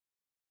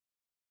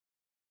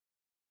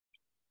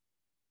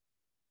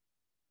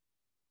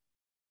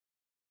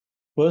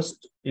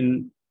 First,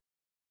 in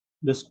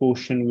this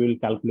question, we will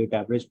calculate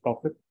average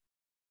profit.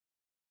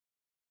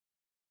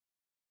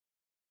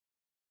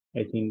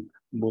 I think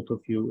both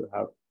of you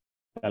have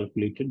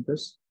calculated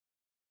this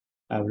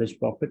average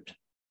profit.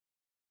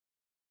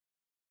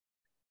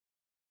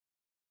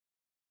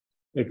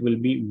 It will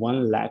be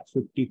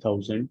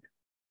 1,50,000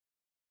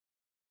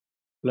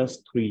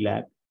 plus 3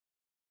 lakh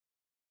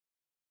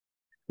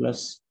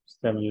plus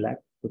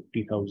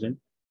 7,50,000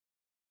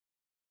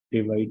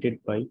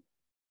 divided by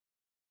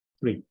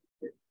 3.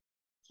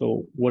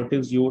 So what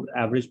is your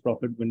average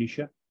profit,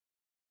 Vanisha?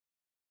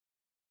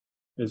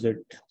 Is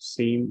it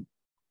same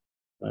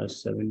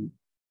as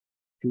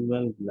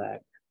 12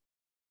 lakh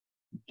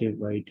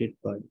divided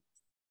by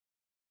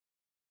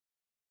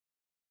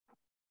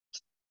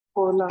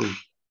 4 lakh. 3?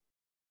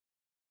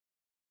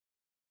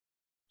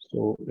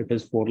 So it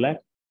is 4 lakh.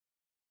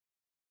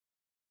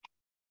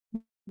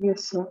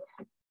 Yes, sir.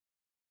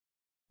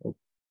 Okay.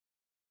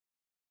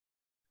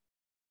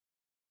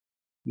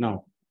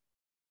 Now,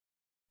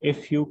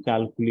 if you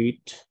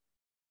calculate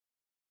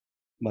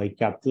by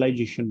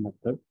capitalization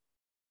method,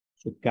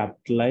 so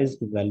capitalized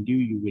value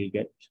you will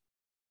get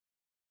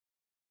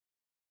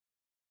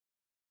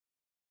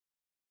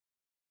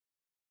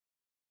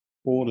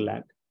 4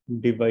 lakh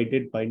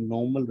divided by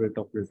normal rate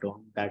of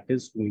return, that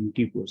is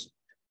 20%.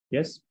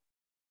 Yes.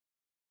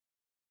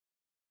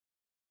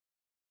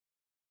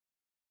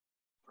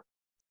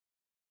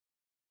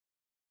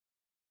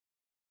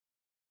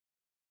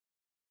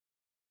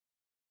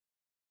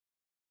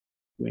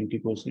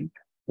 %,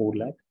 4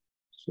 lakh.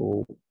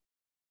 So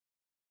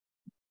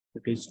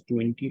it is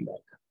 20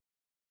 lakh.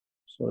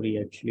 Sorry,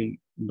 actually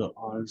the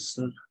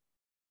answer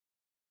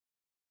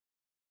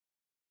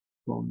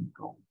from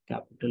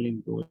capital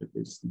employed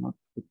is not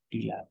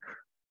 50 lakh.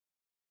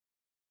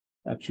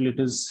 Actually, it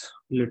is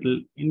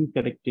little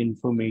incorrect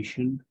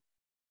information.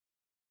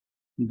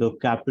 The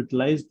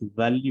capitalized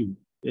value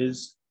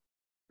is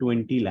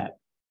 20 lakh.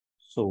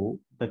 So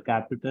the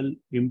capital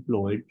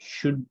employed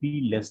should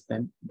be less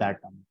than that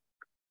amount.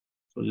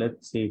 So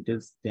let's say it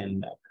is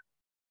 10 lakh.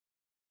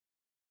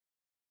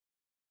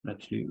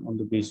 Actually, on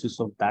the basis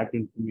of that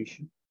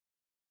information,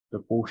 the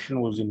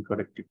portion was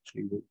incorrect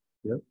actually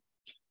here.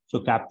 So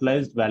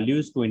capitalized value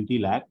is 20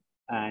 lakh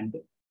and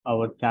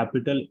our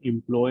capital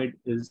employed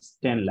is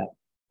 10 lakh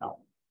now.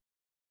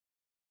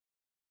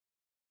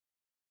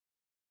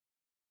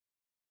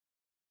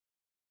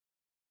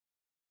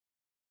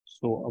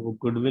 So our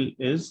goodwill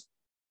is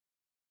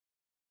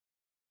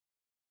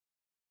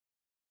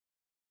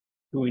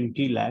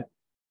 20 lakh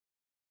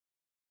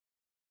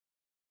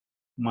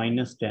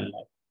minus 10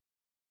 lakh.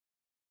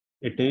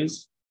 It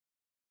is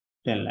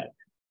 10 lakh.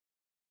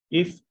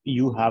 If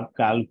you have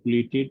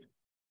calculated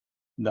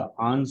the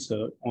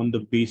answer on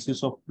the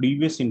basis of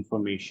previous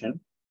information,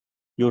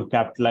 your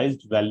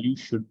capitalized value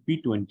should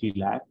be 20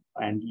 lakh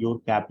and your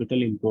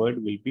capital employed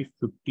will be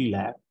 50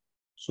 lakh.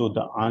 So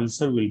the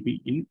answer will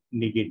be in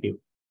negative.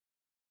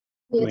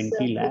 Yes, sir.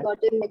 20 We lakh. got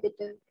it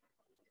negative.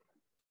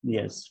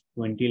 Yes,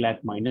 20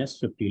 lakh minus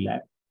 50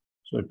 lakh.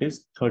 So it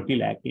is 30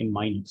 lakh in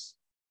minus.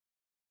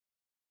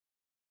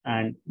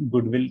 And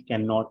goodwill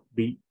cannot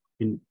be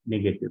in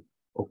negative.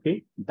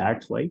 Okay,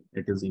 that's why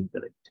it is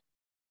incorrect.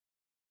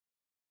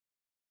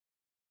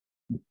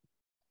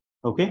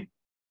 Okay.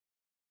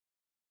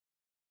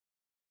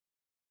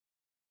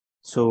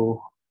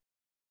 So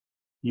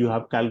you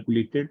have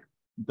calculated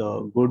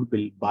the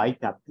goodwill by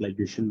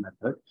capitalization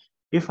method.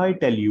 If I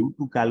tell you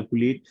to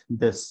calculate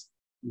this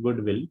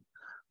goodwill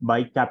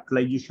by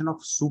capitalization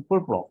of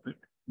super profit,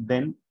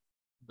 then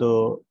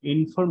the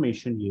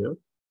information here,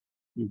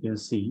 you can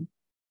see,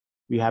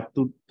 we have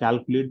to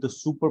calculate the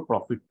super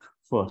profit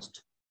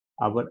first.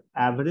 our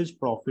average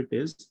profit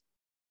is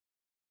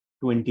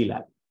 20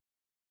 lakh.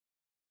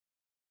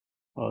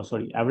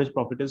 Sorry, average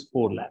profit is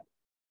 4 lakh.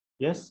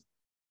 Yes.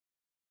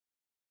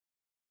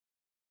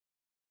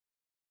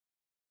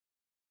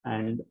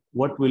 And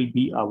what will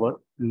be our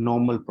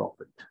normal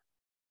profit?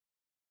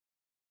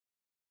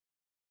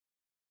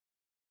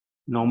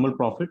 Normal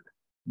profit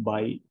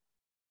by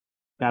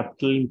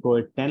capital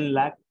employed 10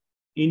 lakh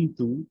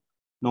into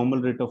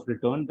normal rate of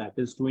return, that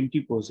is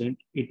 20%,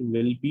 it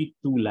will be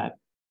 2 lakh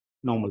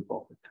normal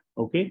profit.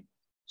 Okay.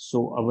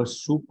 So our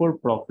super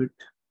profit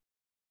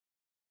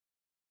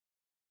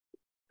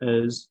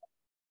is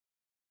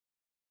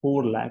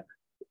 4 lakh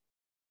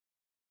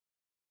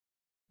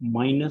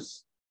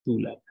minus 2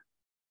 lakh.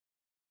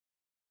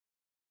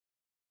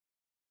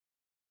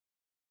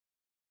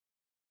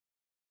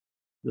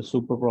 The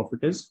super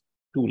profit is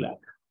 2 lakh.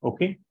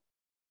 Okay.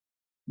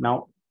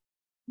 Now,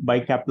 by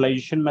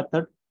capitalization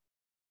method,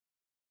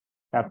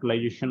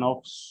 capitalization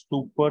of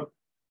super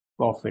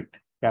profit,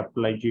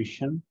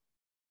 capitalization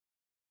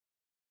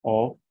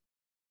of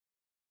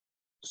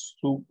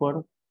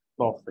super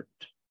profit,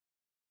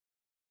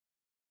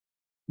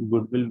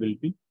 goodwill will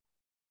be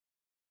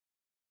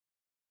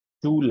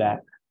 2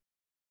 lakh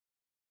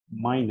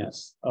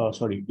minus,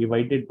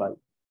 divided by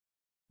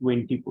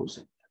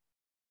 20%.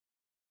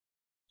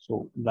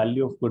 So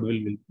value of goodwill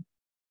will be,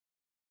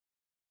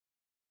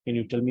 can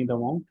you tell me the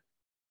amount?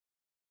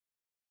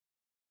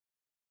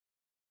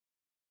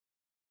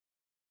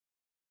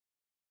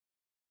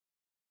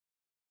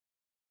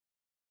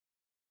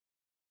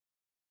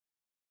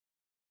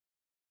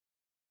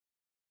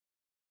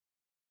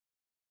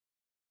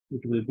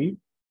 It will be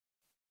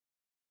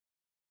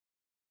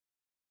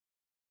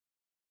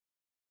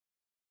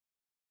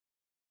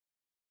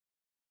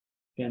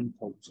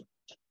 10,000,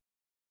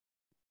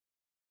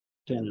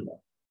 10 lakh.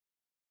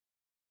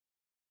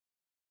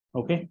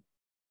 Okay.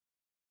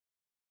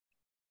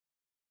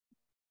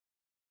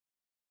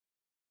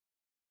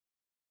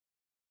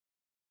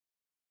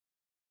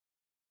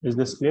 Is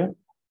this clear?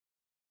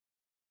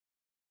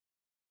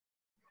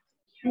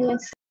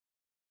 Yes.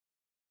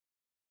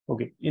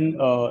 Okay. In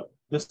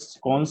this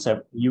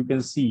concept, you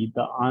can see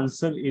the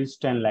answer is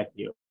 10 lakh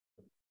here.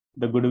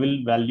 The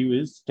goodwill value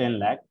is 10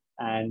 lakh,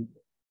 and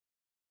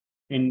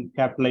in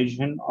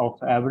capitalization of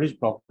average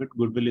profit,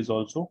 goodwill is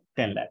also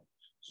 10 lakh.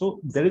 So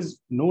there is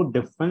no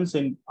difference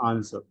in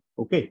answer.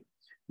 Okay.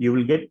 You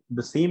will get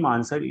the same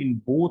answer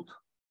in both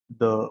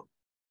the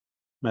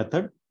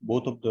method,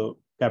 both of the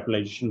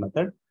capitalization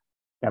method,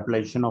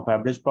 capitalization of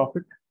average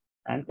profit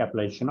and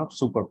capitalization of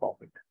super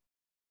profit.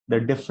 The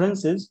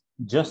difference is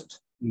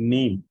just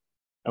name.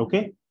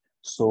 Okay.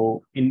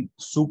 So in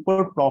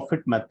super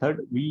profit method,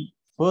 we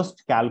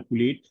first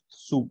calculate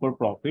super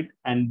profit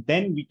and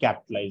then we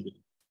capitalize it.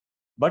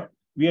 But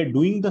we are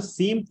doing the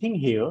same thing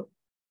here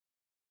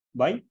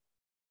by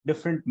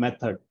different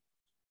method.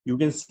 You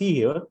can see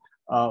here,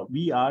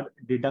 we are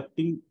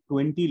deducting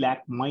 20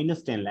 lakh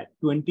minus 10 lakh.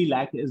 20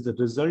 lakh is the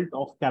result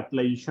of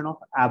capitalization of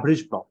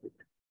average profit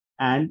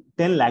and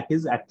 10 lakh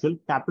is actual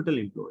capital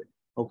employed.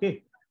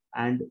 Okay.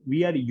 And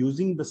we are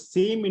using the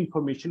same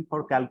information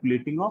for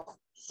calculating of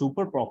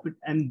super profit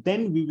and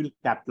then we will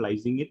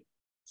capitalizing it.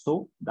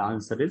 So the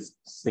answer is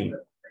same.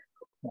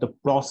 The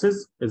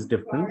process is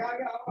different,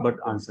 but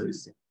answer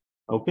is same.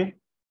 Okay.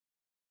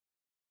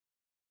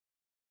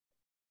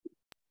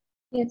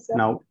 Yes, sir.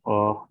 Now,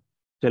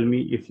 tell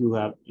me if you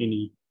have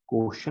any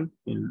question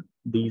in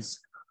these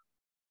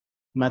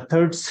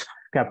methods,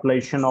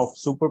 capitalization of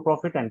super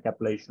profit and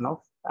capitalization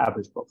of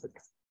average profit.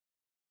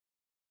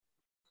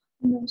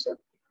 No, sir.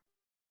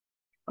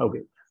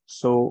 Okay,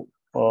 so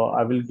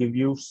I will give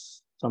you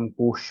some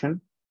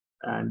question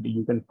and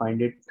you can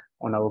find it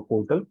on our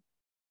portal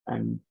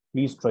and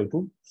please try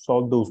to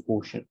solve those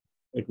questions.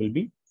 It will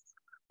be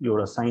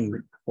your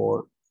assignment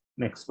for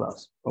next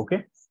class.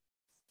 Okay.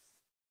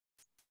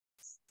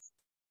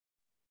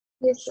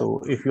 Yes, sir.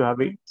 So if you have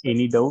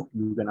any doubt,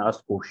 you can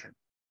ask question.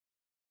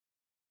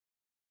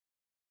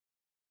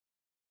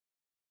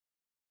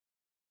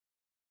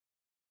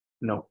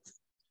 No.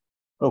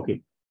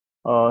 Okay.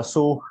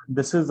 So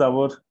this is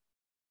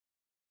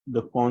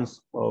the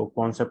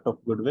concept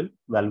of goodwill,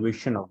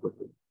 valuation of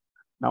goodwill.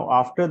 Now,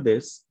 after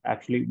this,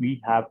 actually,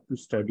 we have to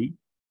study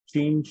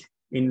change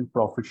in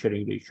profit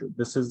sharing ratio.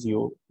 This is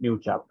your new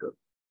chapter,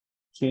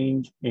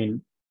 change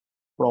in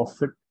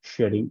profit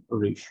sharing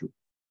ratio.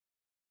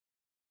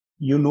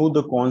 You know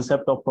the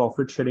concept of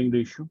profit sharing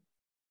ratio?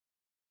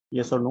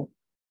 Yes or no?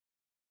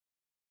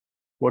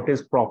 What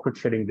is profit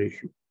sharing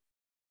ratio?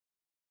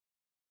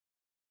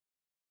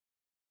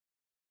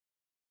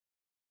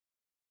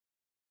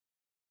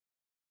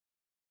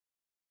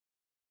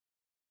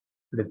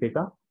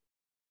 Ritika,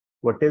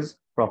 what is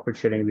profit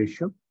sharing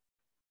ratio?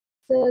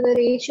 So the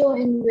ratio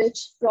in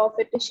which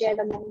profit is shared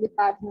among the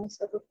partners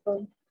of a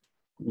firm.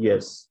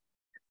 Yes,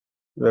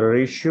 the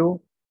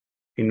ratio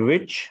in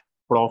which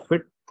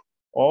profit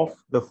of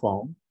the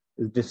firm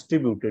is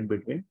distributed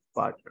between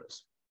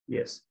partners.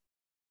 Yes.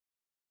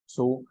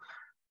 So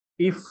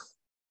if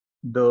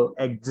the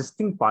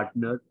existing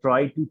partner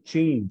try to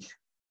change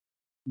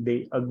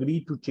they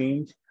agree to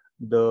change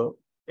the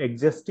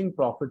existing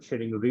profit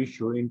sharing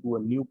ratio into a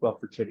new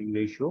profit sharing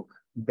ratio,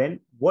 then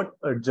what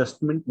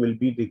adjustment will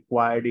be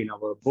required in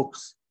our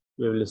books?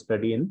 We will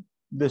study in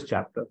this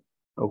chapter.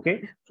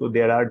 Okay, so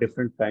there are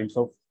different kinds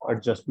of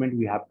adjustment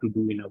we have to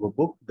do in our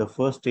book. The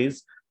first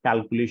is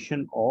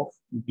calculation of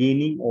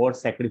gaining or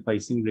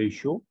sacrificing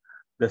ratio.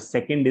 The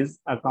second is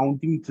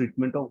accounting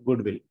treatment of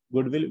goodwill.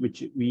 Goodwill,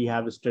 which we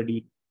have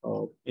studied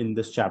in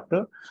this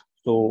chapter.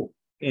 So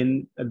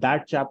in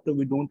that chapter,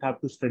 we don't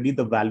have to study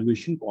the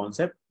valuation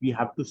concept. We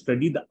have to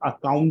study the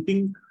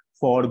accounting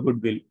for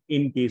goodwill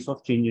in case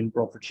of change in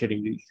profit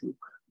sharing ratio.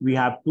 We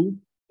have to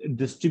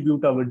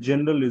distribute our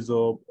general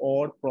reserve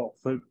or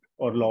profit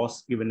or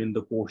loss given in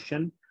the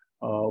question.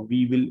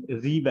 We will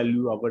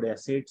revalue our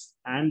assets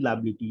and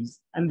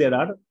liabilities, and there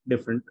are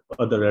different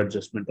other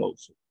adjustment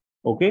also.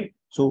 Okay,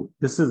 so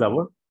this is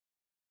our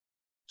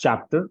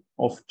chapter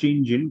of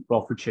change in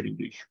profit sharing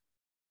ratio.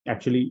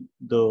 Actually,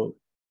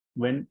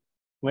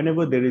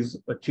 whenever there is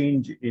a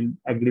change in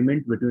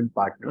agreement between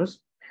partners,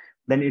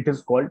 then it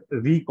is called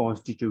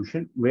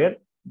reconstitution, where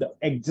the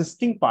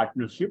existing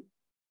partnership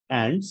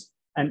ends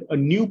and a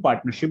new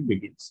partnership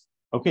begins.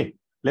 Okay,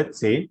 let's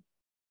say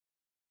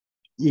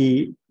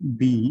A,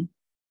 B,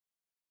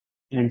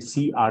 and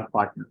C are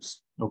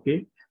partners.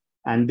 Okay,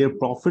 and their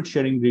profit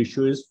sharing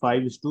ratio is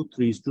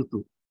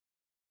 5:3:2.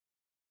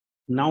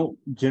 Now,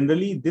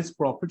 generally, this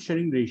profit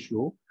sharing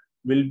ratio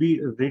will be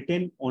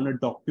written on a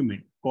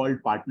document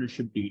called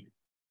partnership deed.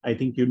 I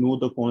think you know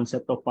the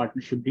concept of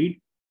partnership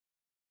deed.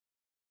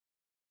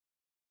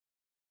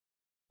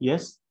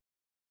 Yes?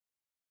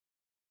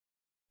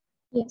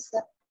 Yes,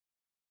 sir.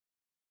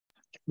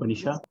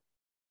 Manisha?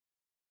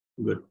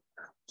 Good.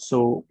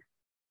 So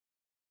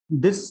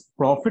this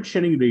profit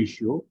sharing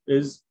ratio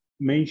is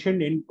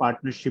mentioned in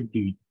partnership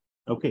deed.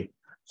 Okay.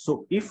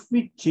 So if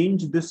we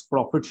change this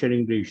profit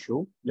sharing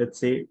ratio, let's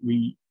say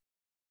we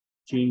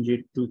change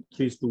it to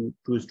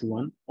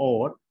 3:2:1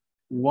 or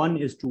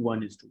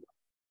 1:1:1.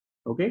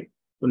 Okay.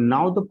 So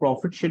now the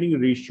profit sharing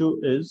ratio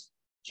is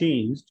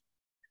changed,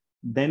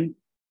 then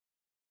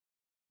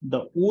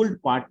the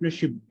old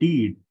partnership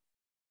deed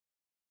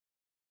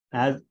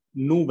has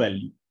no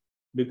value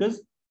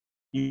because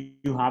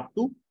you have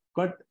to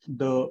cut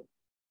the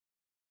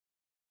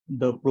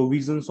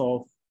provisions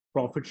of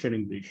profit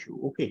sharing ratio.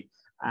 Okay,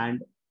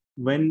 and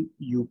when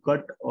you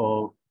cut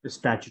a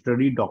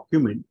statutory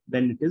document,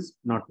 then it is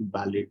not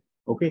valid.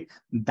 Okay,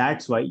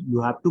 that's why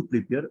you have to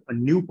prepare a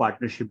new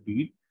partnership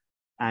deed,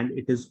 and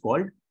it is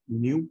called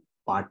new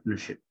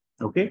partnership.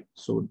 Okay,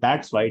 so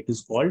that's why it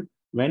is called,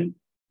 when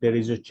there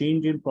is a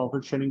change in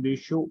profit sharing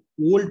ratio,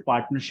 old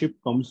partnership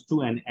comes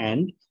to an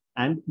end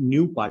and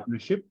new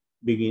partnership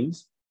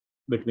begins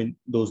between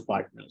those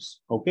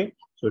partners. Okay,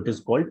 so it is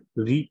called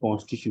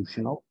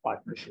reconstitution of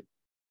partnership.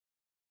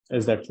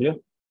 Is that clear?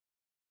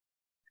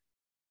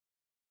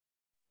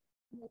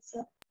 Yes,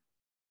 sir.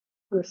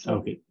 Yes, sir.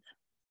 Okay,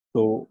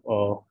 so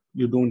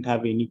you don't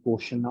have any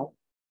question now?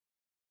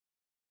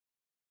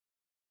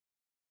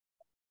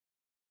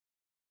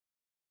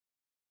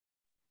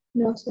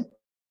 No, sir.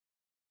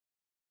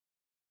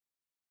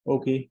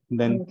 Okay,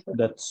 then Yes, sir.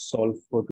 that's all for